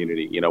this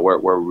community. You know,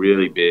 we're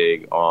really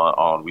big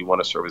on we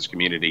want to serve this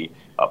community.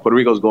 Puerto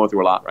Rico is going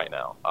through a lot right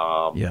now.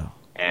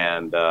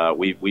 And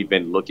we've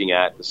been looking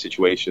at the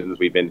situations.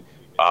 We've been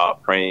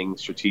praying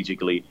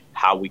strategically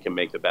how we can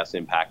make the best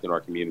impact in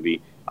our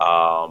community.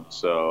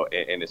 So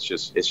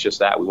it's just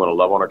that we want to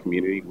love on our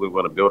community. We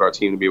want to build our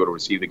team to be able to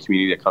receive the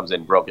community that comes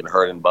in broken,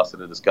 hurt, and busted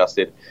and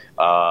disgusted.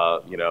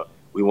 You know.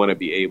 We want to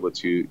be able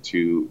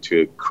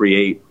to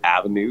create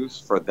avenues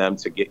for them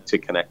to get to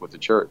connect with the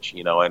church,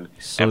 you know, and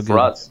for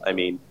us, I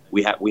mean,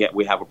 we have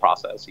a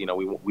process, you know,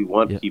 we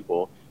want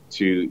people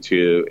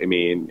to I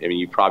mean,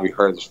 you probably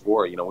heard this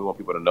before, you know, we want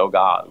people to know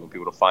God, we want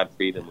people to find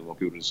freedom, we want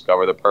people to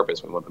discover their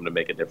purpose, we want them to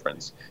make a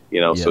difference,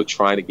 you know, so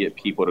trying to get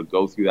people to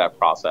go through that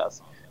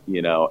process,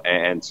 you know,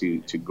 and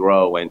to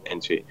grow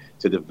and to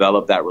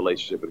develop that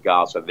relationship with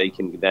God so they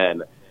can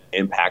then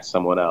impact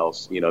someone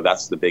else, you know,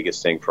 that's the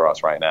biggest thing for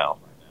us right now.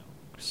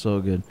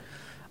 So good.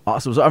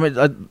 Awesome. So, I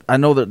mean, I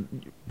know that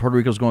Puerto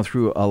Rico's going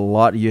through a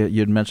lot. You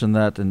had mentioned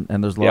that, and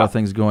there's a lot of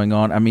things going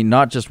on. I mean,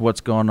 not just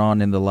what's gone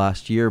on in the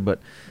last year, but,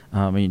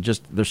 I mean,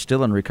 just they're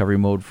still in recovery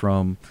mode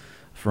from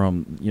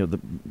you know, the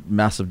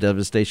massive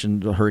devastation,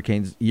 the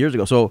hurricanes years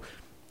ago. So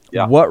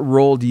what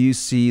role do you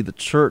see the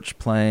church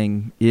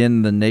playing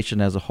in the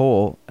nation as a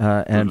whole,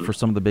 and for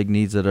some of the big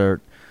needs that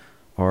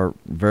are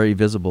very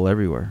visible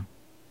everywhere?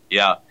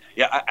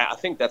 I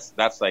think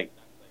that's like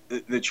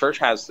the church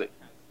has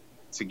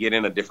to get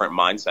in a different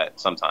mindset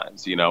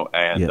sometimes, you know,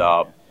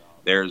 and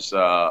there's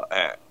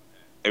I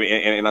mean,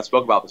 and I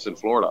spoke about this in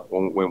Florida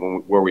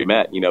where we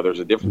met. You know, there's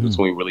a difference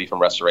between relief and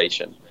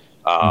restoration,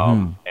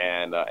 and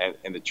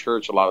the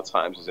church a lot of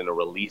times is in a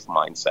relief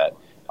mindset.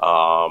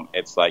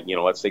 It's like, you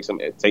know, let's take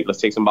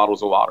some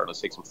bottles of water,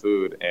 let's take some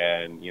food,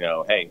 and, you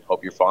know, hey,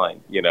 hope you're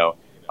fine, you know.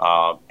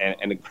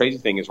 And the crazy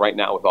thing is, right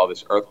now with all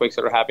these earthquakes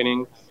that are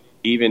happening,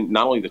 even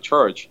not only the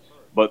church,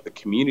 but the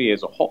community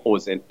as a whole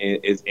is in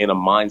a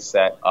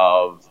mindset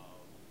of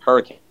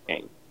hurricane.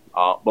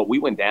 But we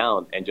went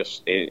down and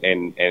just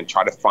and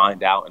tried to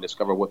find out and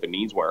discover what the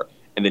needs were.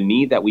 And the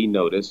need that we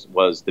noticed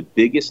was the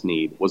biggest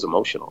need was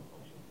emotional.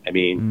 I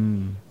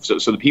mean, so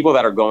the people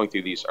that are going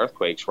through these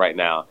earthquakes right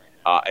now,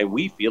 and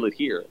we feel it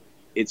here,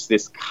 it's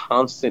this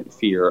constant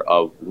fear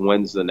of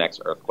when's the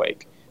next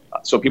earthquake.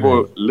 So people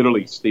are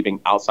literally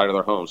sleeping outside of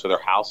their homes. So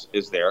their house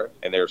is there,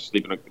 and they're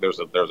sleeping. There's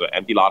an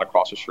empty lot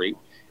across the street,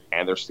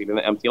 and they're sleeping in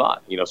the empty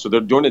lot. You know, so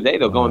during the day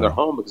they'll go in their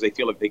home because they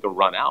feel like they can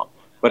run out.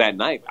 But at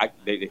night,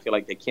 they feel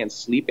like they can't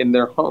sleep in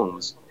their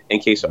homes in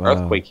case an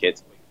earthquake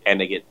hits,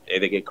 and they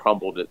get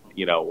crumbled,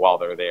 you know, while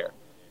they're there.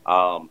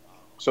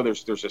 So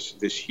there's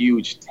this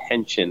huge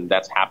tension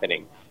that's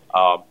happening.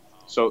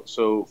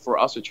 So for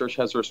us, the church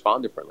has to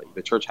respond differently.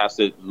 The church has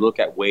to look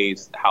at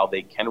ways how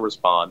they can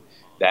respond.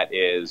 That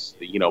is,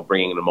 you know,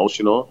 bringing an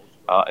emotional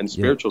and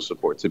spiritual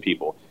support to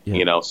people.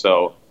 You know,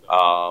 so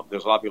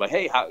there's a lot of people like,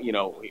 hey, how, you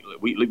know,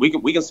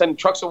 we can send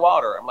trucks of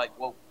water. I'm like,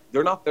 well,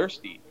 they're not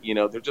thirsty. You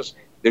know, they just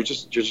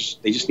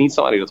need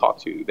somebody to talk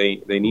to.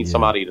 They need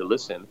somebody to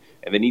listen,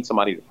 and they need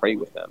somebody to pray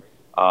with them.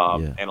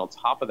 And on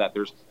top of that,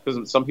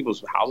 because some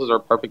people's houses are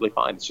perfectly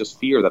fine. It's just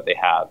fear that they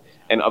have.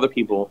 And other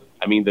people,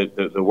 I mean,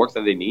 the work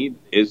that they need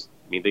is,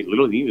 I mean, they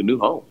literally need a new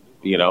home,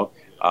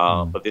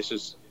 but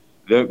there's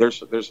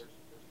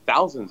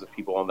thousands of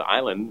people on the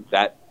island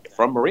that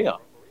from Maria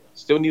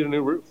still need a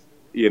new roof,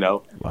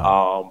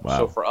 Wow.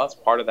 So for us,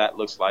 part of that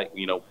looks like,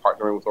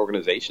 partnering with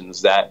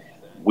organizations that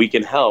we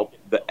can help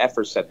the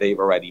efforts that they've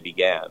already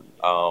began.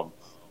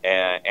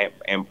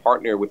 And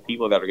partner with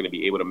people that are going to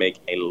be able to make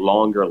a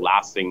longer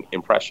lasting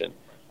impression.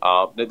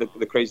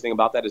 The crazy thing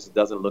about that is it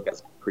doesn't look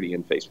as pretty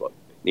in Facebook.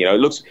 It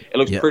looks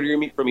prettier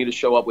for me to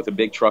show up with a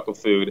big truck of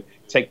food,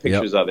 take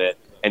pictures of it,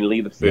 and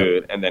leave the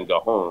food, and then go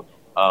home.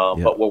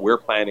 But what we're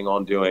planning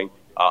on doing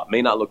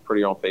may not look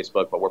prettier on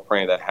Facebook, but we're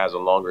praying that has a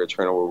longer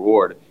eternal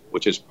reward,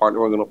 which is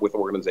partnering with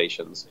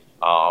organizations.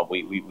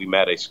 We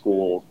met a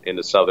school in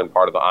the southern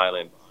part of the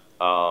island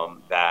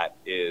that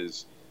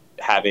is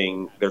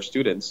having their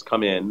students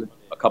come in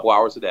a couple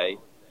hours a day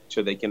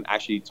so they can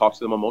actually talk to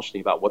them emotionally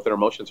about what their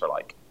emotions are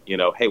like.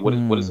 Hey,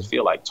 what does it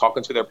feel like?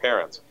 Talking to their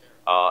parents.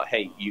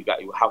 Hey,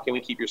 how can we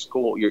keep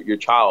your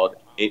child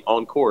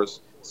on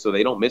course so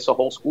they don't miss a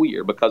whole school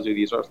year because of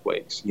these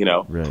earthquakes,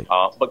 Right.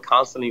 But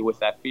constantly with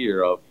that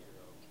fear of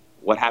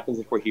what happens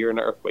if we're here and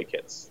the earthquake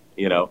hits,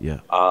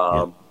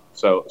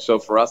 So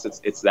for us,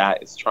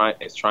 it's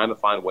trying to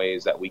find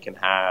ways that we can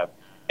have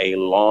a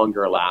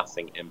longer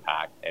lasting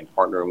impact and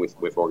partnering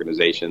with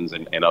organizations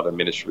and other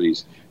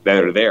ministries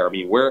that are there. I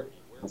mean,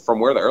 from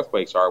where the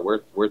earthquakes are, we're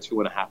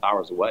 2.5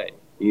 hours away,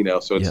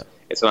 so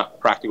it's not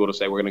practical to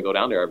say we're going to go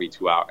down there every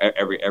 2 hours,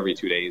 every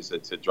 2 days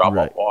to drop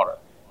off water.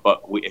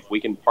 But if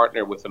we can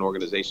partner with an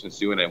organization that's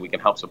doing it, we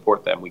can help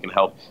support them. We can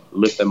help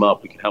lift them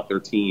up. We can help their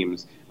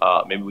teams.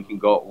 Maybe we can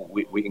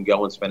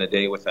go and spend a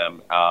day with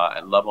them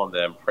and love on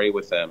them, pray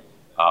with them,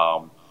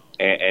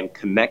 and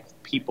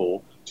connect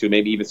people to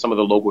maybe even some of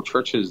the local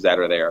churches that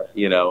are there,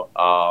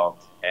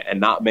 and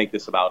not make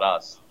this about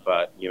us,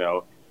 but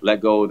let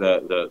go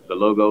the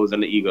logos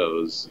and the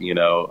egos,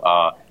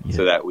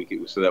 so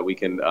that we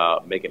can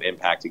make an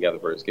impact together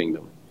for His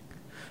kingdom.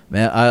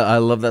 Man, I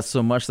love that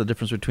so much, the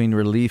difference between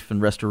relief and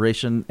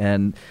restoration.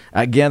 And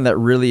again, that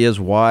really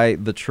is why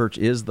the church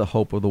is the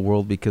hope of the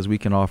world, because we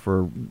can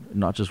offer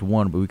not just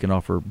one, but we can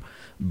offer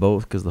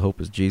both, because the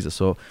hope is Jesus.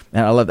 So,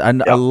 man, I love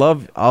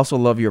that. I also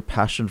love your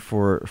passion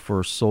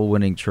for soul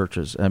winning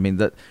churches. I mean,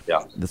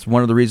 that's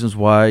one of the reasons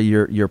why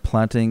you're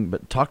planting.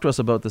 But talk to us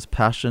about this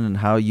passion and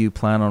how you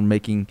plan on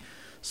making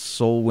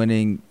soul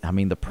winning,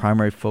 the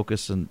primary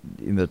focus in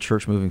the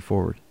church moving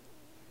forward.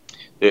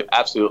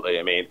 Absolutely.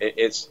 I mean,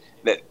 it's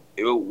that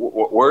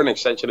we're an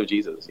extension of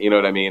Jesus, you know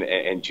what I mean?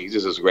 And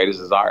Jesus' greatest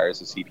desire is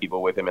to see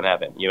people with Him in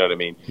heaven, you know what I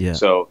mean? Yeah.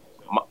 So,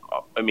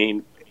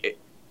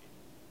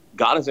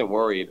 God isn't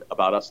worried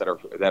about us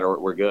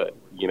we're good,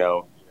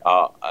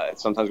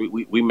 Sometimes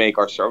we make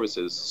our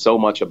services so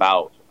much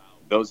about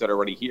those that are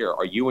already here.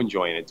 Are you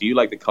enjoying it? Do you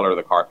like the color of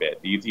the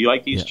carpet? Do you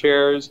like these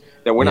chairs?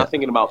 That we're not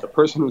thinking about the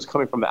person who's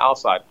coming from the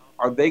outside.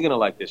 Are they going to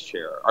like this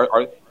chair?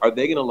 Are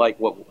they going to like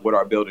what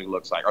our building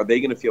looks like? Are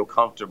they going to feel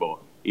comfortable?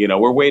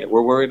 We're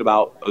worried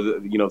about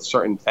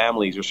certain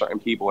families or certain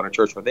people in a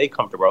church. Are they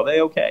comfortable? Are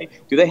they okay?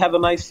 Do they have a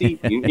nice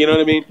seat? You know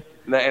what I mean?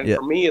 And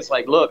for me, it's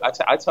like, look,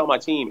 I tell my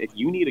team, if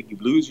you need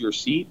to lose your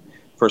seat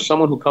for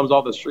someone who comes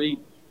off the street,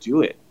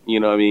 do it. You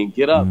know what I mean?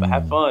 Get up,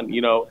 have fun.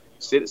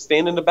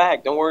 Stand in the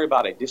back. Don't worry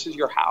about it. This is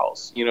your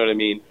house. You know what I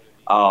mean?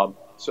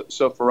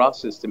 So for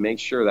us is to make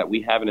sure that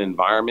we have an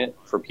environment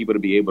for people to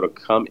be able to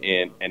come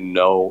in and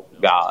know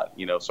God.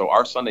 So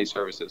our Sunday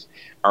services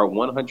are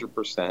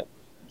 100%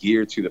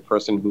 geared to the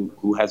person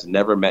who has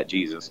never met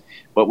Jesus.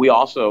 But we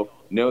also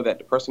know that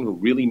the person who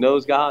really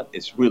knows God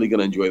is really going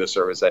to enjoy the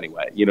service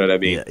anyway. You know what I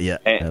mean? Yeah,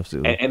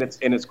 absolutely.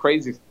 And it's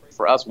crazy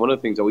for us. One of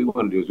the things that we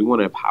want to do is we want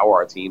to empower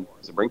our team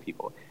to bring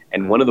people.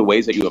 And one of the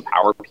ways that you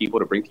empower people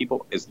to bring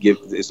people is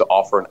to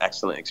offer an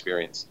excellent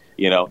experience.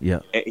 And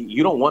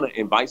you don't want to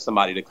invite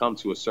somebody to come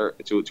to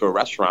a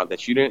restaurant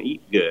that you didn't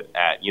eat good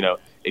at.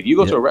 If you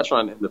go to a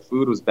restaurant and the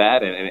food was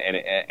bad and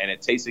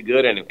it tasted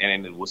good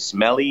and it was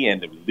smelly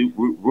and the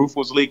roof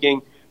was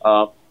leaking,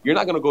 you're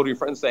not going to go to your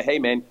friend and say, "Hey,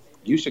 man,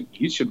 you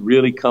should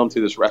really come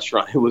to this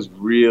restaurant. It was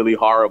really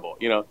horrible."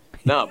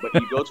 No, but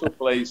you go to a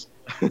place.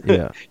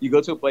 You go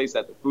to a place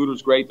that the food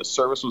was great, the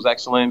service was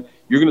excellent.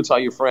 You're going to tell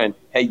your friend,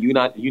 "Hey, you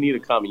need to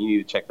come. You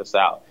need to check this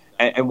out."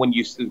 And when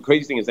the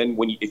crazy thing is, then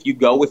if you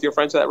go with your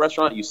friends to that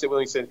restaurant, you sit with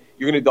them and say,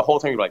 you're going to the whole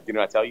time you're like,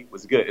 "Didn't I tell you?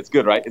 It's good. It's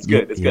good, right? It's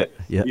good. It's good."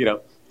 Yeah.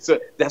 So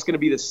that's going to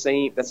be the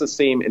same. That's the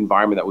same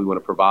environment that we want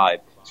to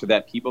provide, so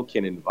that people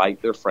can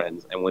invite their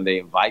friends, and when they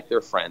invite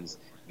their friends,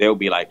 they'll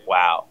be like,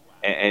 "Wow."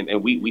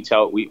 And we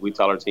tell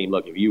our team,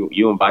 look, if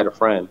you invite a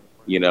friend,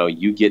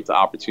 you get the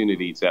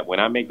opportunity to, when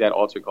I make that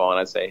altar call and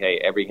I say, "Hey,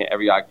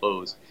 every eye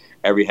closed,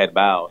 every head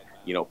bowed,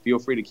 feel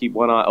free to keep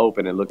one eye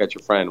open and look at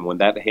your friend. When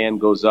that hand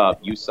goes up,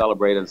 you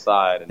celebrate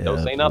inside and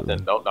don't say nothing.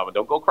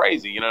 Don't go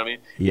crazy. You know what I mean?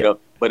 Yeah.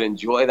 But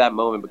enjoy that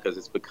moment because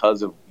it's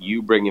because of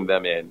you bringing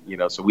them in.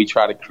 So we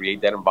try to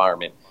create that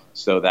environment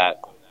so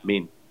that,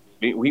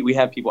 we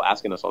have people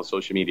asking us on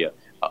social media,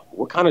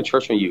 what kind of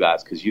church are you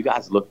guys? Because you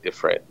guys look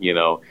different. You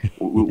know,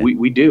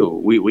 we do.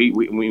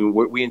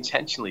 We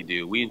intentionally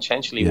do. We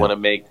intentionally want to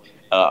make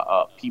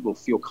people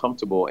feel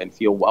comfortable and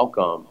feel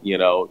welcome. You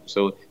know,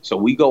 so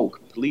we go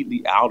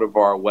completely out of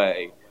our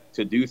way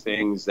to do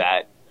things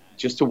that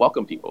just to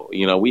welcome people.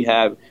 You know, we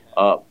have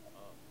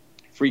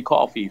free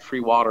coffee, free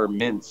water,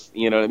 mints.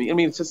 You know what I mean? I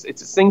mean, it's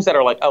just things that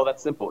are like, oh,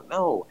 that's simple.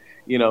 No,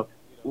 you know.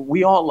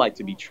 We all like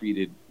to be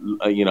treated,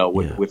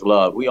 with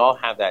love. We all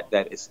have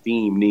that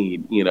esteem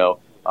need, you know,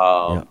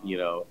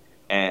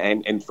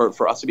 and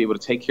for us to be able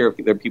to take care of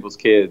their people's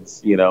kids,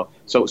 you know.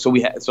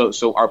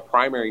 So our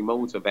primary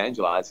mode to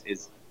evangelize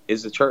is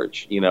the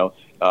church, you know.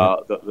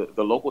 The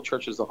local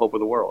church is the hope of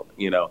the world,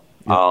 you know.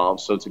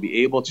 So to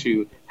be able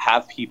to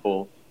have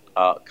people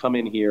come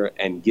in here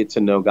and get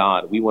to know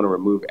God, we want to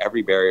remove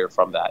every barrier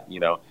from that, you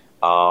know.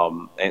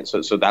 And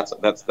so that's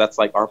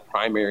like our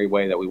primary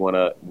way that we want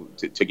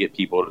to get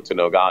people to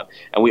know God.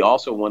 And we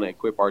also want to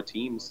equip our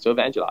teams to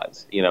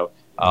evangelize, you know.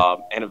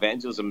 And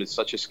evangelism is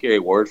such a scary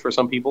word for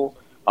some people.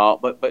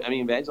 But I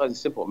mean, evangelize is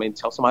simple. I mean,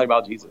 tell somebody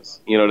about Jesus.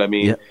 You know what I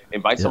mean?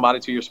 Invite somebody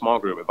to your small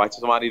group. Invite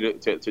somebody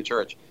to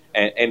church.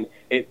 And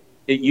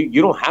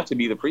you don't have to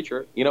be the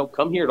preacher. You know,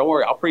 come here. Don't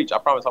worry. I'll preach. I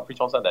promise I'll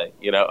preach on Sunday.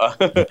 You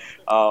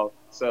know.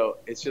 So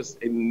it's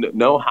just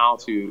know how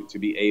to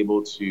be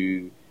able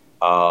to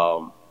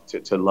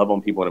love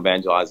on people and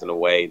evangelize in a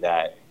way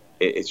that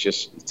it's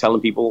just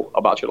telling people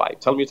about your life,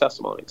 tell them your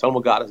testimony, tell them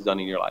what God has done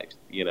in your life,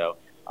 you know.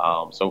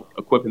 So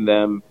equipping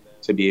them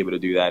to be able to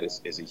do that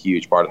is a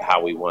huge part of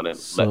how we want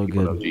to let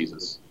people know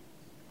Jesus.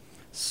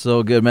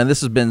 So good, man.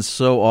 This has been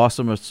so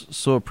awesome. I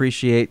so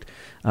appreciate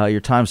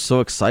your time. So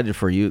excited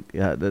for you.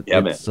 Man.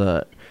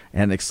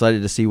 And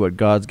excited to see what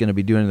God's going to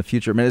be doing in the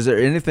future. Man, is there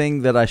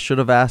anything that I should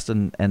have asked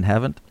and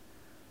haven't?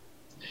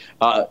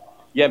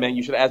 Yeah, man,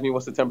 you should ask me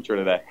what's the temperature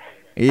today.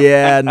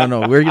 Yeah,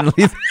 no, we're gonna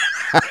leave.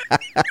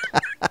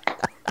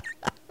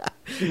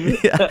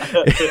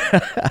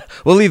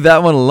 We'll leave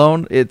that one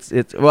alone. It's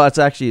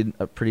actually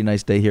a pretty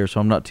nice day here,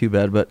 so I'm not too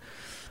bad. But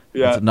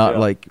it's not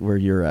like where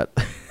you're at.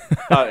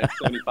 It's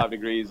 75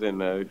 degrees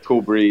and a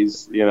cool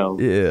breeze. You know.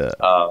 Yeah.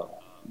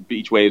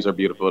 Beach waves are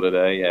beautiful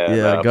today.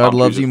 And, God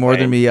loves you more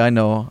than me. I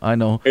know.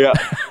 Yeah.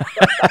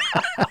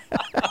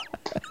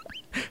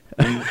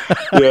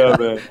 Yeah,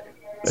 man.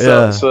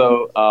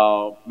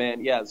 So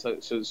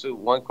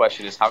one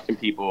question is, how can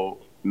people,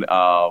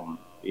 how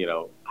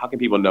can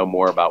people know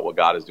more about what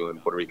God is doing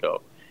in Puerto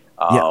Rico?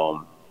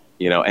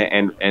 You know,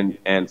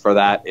 and for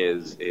that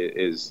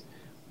is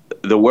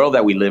the world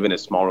that we live in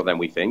is smaller than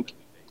we think.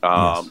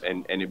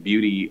 And the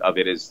beauty of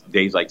it is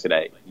days like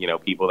today, you know,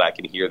 people that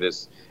can hear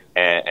this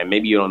and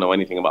maybe you don't know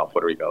anything about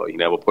Puerto Rico. You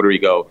know, Puerto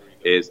Rico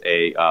is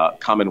a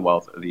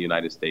commonwealth of the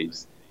United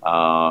States.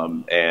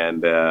 And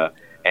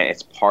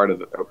it's part of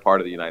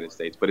the United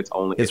States, but it's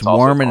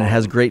warm and it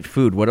has great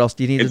food. What else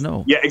do you need to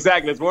know? Yeah,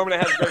 exactly. It's warm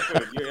and it has great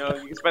food. You know,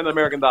 you can spend the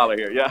American dollar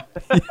here. Yeah.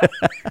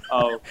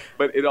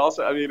 But it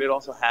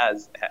also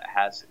has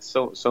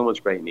so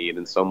much great need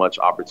and so much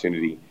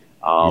opportunity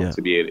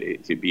to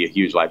be a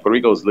huge life. Puerto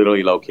Rico is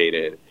literally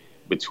located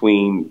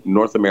between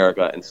North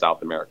America and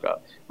South America.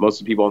 Most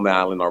of the people on the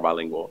island are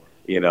bilingual.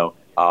 You know,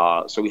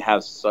 so we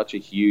have such a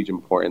huge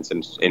importance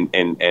and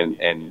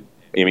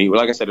I mean,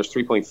 like I said, there's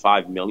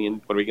 3.5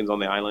 million Puerto Ricans on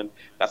the island.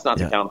 That's not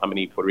to count how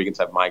many Puerto Ricans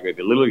have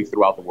migrated literally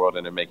throughout the world,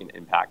 and they're making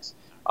impacts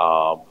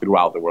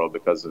throughout the world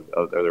because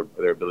of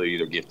their ability,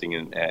 their gifting,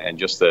 and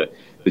just the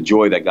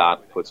joy that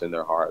God puts in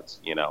their hearts.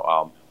 You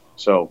know,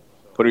 so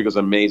Puerto Rico's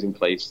an amazing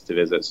place to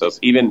visit. So it's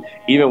even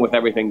with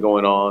everything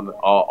going on,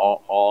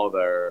 all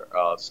their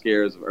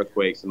scares of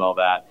earthquakes and all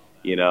that,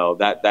 you know,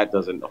 that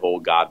doesn't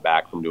hold God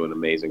back from doing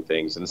amazing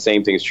things. And the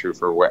same thing is true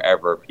for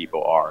wherever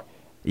people are.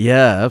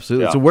 Yeah,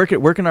 absolutely. Yeah. So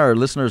where can our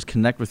listeners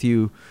connect with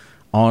you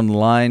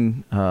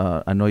online?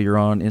 I know you're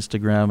on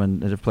Instagram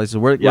and other places.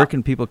 Where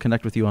can people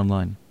connect with you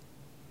online?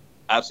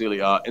 Absolutely.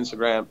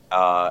 Instagram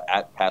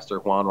at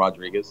Pastor Juan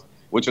Rodriguez,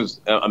 which was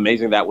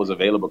amazing that was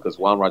available because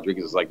Juan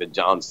Rodriguez is like the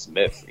John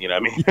Smith, you know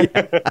what I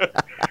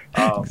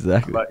mean?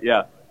 Exactly. But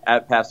yeah,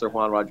 at Pastor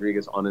Juan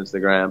Rodriguez on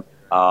Instagram.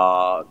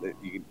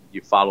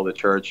 You follow the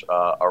church,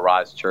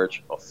 Arise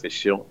Church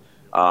Official.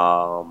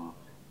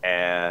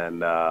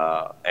 And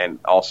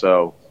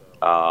also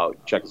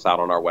check us out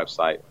on our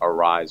website,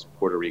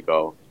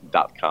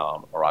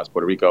 arisepuertorico.com,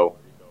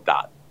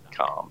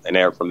 arisepuertorico.com.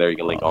 And from there, you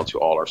can link onto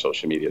all our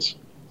social medias.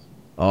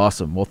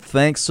 Awesome. Well,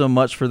 thanks so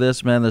much for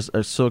this, man.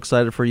 I'm so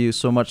excited for you.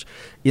 So much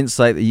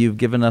insight that you've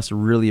given us.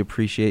 Really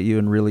appreciate you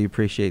and really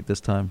appreciate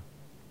this time.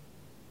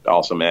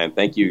 Awesome, man.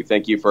 Thank you.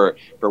 Thank you for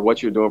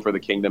what you're doing for the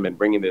kingdom and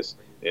bringing this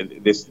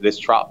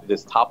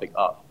topic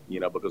up. You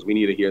know, because we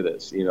need to hear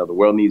this. You know, the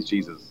world needs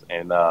Jesus,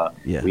 and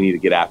we need to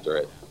get after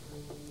it.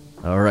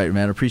 All right,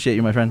 man. Appreciate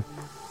you, my friend.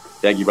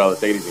 Thank you, brother.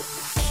 Take it easy.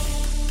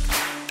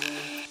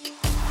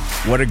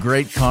 What a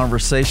great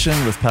conversation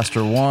with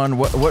Pastor Juan.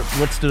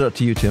 What stood out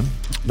to you, Tim?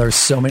 There's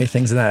so many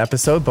things in that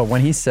episode, but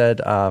when he said,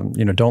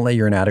 don't let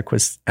your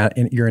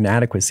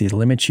inadequacy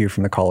limit you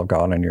from the call of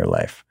God on your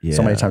life. Yeah.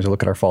 So many times we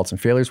look at our faults and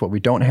failures, what we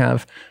don't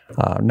have,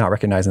 not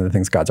recognizing the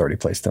things God's already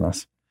placed in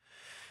us.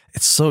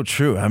 It's so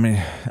true. I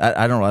mean,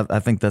 I don't know. I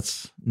think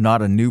that's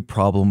not a new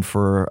problem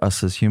for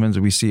us as humans.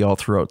 We see all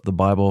throughout the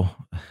Bible,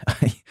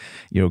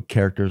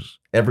 characters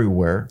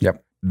everywhere.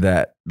 Yep.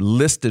 That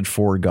listed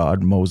for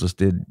God. Moses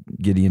did,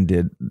 Gideon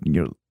did,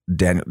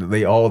 Daniel,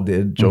 they all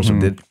did, Joseph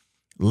did,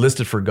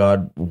 listed for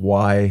God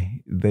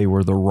why they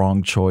were the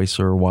wrong choice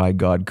or why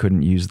God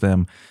couldn't use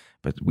them.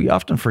 But we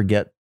often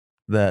forget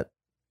that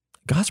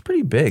God's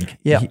pretty big.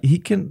 Yeah. He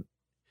can...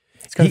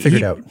 He's got to figure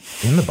it out.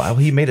 In the Bible,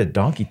 he made a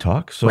donkey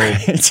talk. So,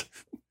 right.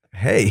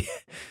 Hey,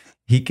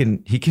 he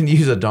can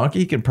use a donkey.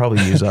 He can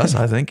probably use us,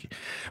 I think.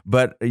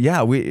 But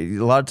yeah, a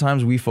lot of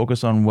times we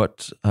focus on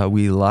what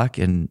we lack,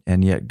 and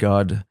yet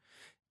God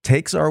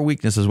takes our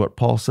weaknesses, what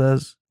Paul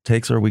says,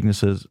 takes our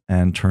weaknesses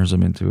and turns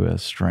them into a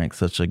strength.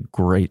 Such a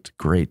great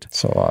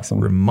so awesome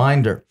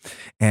reminder.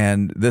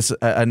 And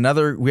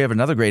we have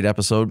another great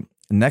episode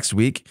next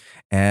week,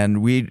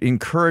 and we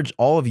encourage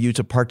all of you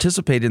to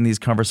participate in these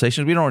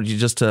conversations. We don't want you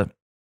just to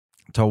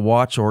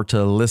watch or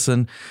to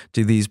listen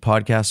to these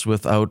podcasts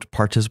without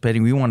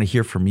participating. We want to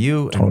hear from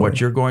you and what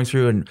you're going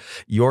through in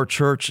your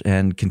church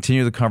and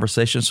continue the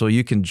conversation. So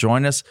you can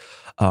join us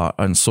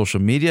on social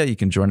media. You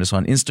can join us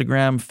on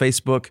Instagram,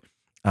 Facebook.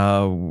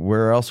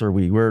 Where else are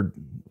we?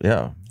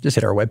 Just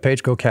hit our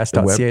webpage,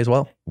 gocast.ca as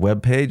well.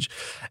 Webpage.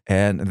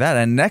 And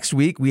next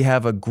week we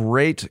have a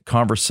great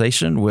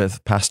conversation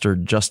with Pastor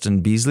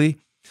Justin Beasley,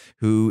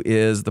 who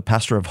is the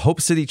pastor of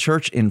Hope City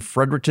Church in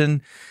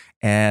Fredericton.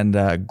 And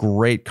a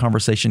great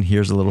conversation.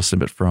 Here's a little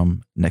snippet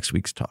from next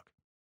week's talk.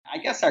 I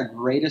guess our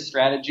greatest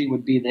strategy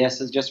would be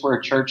is just we're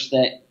a church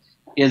that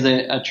is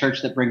a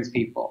church that brings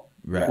people.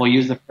 Right. We'll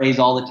use the phrase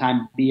all the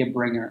time, be a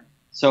bringer.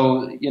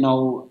 So,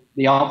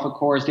 the Alpha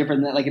Core is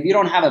different than, if you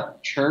don't have a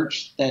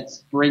church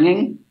that's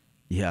bringing,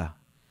 then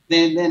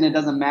it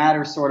doesn't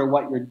matter sort of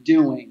what you're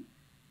doing.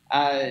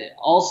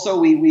 Also,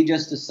 we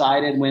just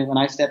decided when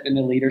I stepped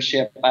into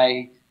leadership,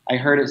 I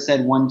heard it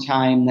said one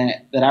time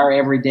that our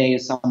every day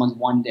is someone's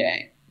one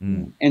day.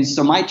 And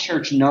so my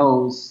church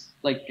knows,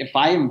 if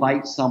I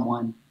invite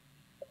someone,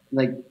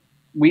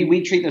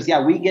 we treat this,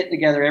 we get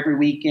together every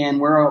weekend.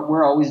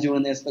 We're always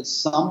doing this, but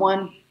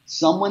someone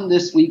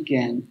this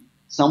weekend,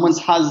 someone's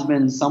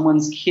husband,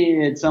 someone's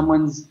kid,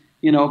 someone's,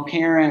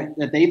 parent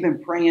that they've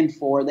been praying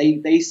for,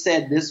 they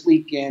said this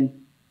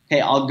weekend,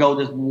 hey, I'll go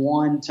this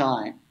one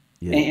time.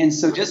 Yeah. And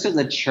so just as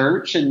a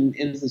church and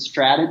as a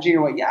strategy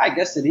or what, I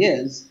guess it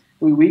is.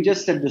 We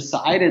just have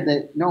decided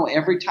that, no,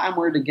 every time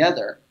we're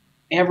together,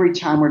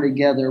 we're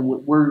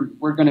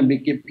going to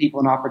give people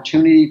an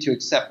opportunity to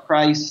accept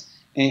Christ,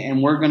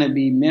 and we're going to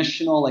be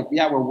missional.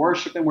 We're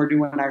worshiping, we're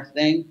doing our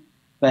thing,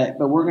 but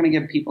we're going to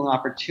give people an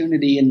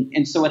opportunity.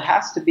 And so it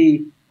has to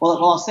be,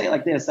 I'll say it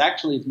like this.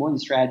 Actually, it's more than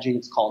strategy,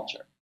 it's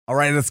culture. All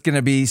right, that's going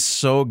to be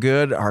so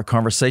good. Our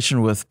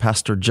conversation with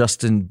Pastor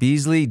Justin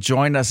Beasley.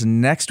 Join us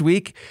next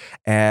week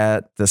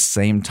at the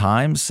same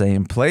time,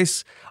 same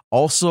place.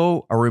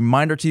 Also, a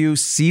reminder to you,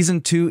 Season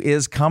 2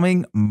 is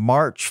coming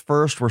March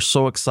 1st. We're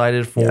so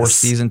excited for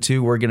Season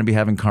 2. We're going to be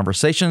having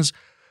conversations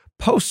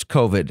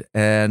post-COVID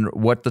and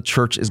what the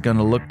church is going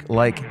to look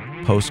like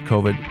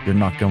post-COVID. You're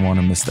not going to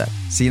want to miss that.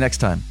 See you next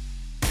time.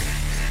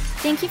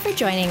 Thank you for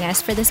joining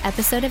us for this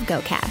episode of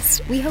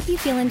GoCast. We hope you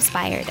feel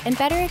inspired and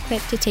better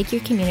equipped to take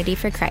your community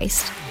for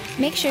Christ.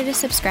 Make sure to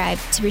subscribe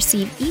to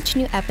receive each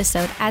new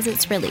episode as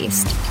it's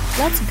released.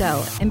 Let's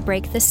go and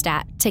break the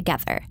stat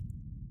together.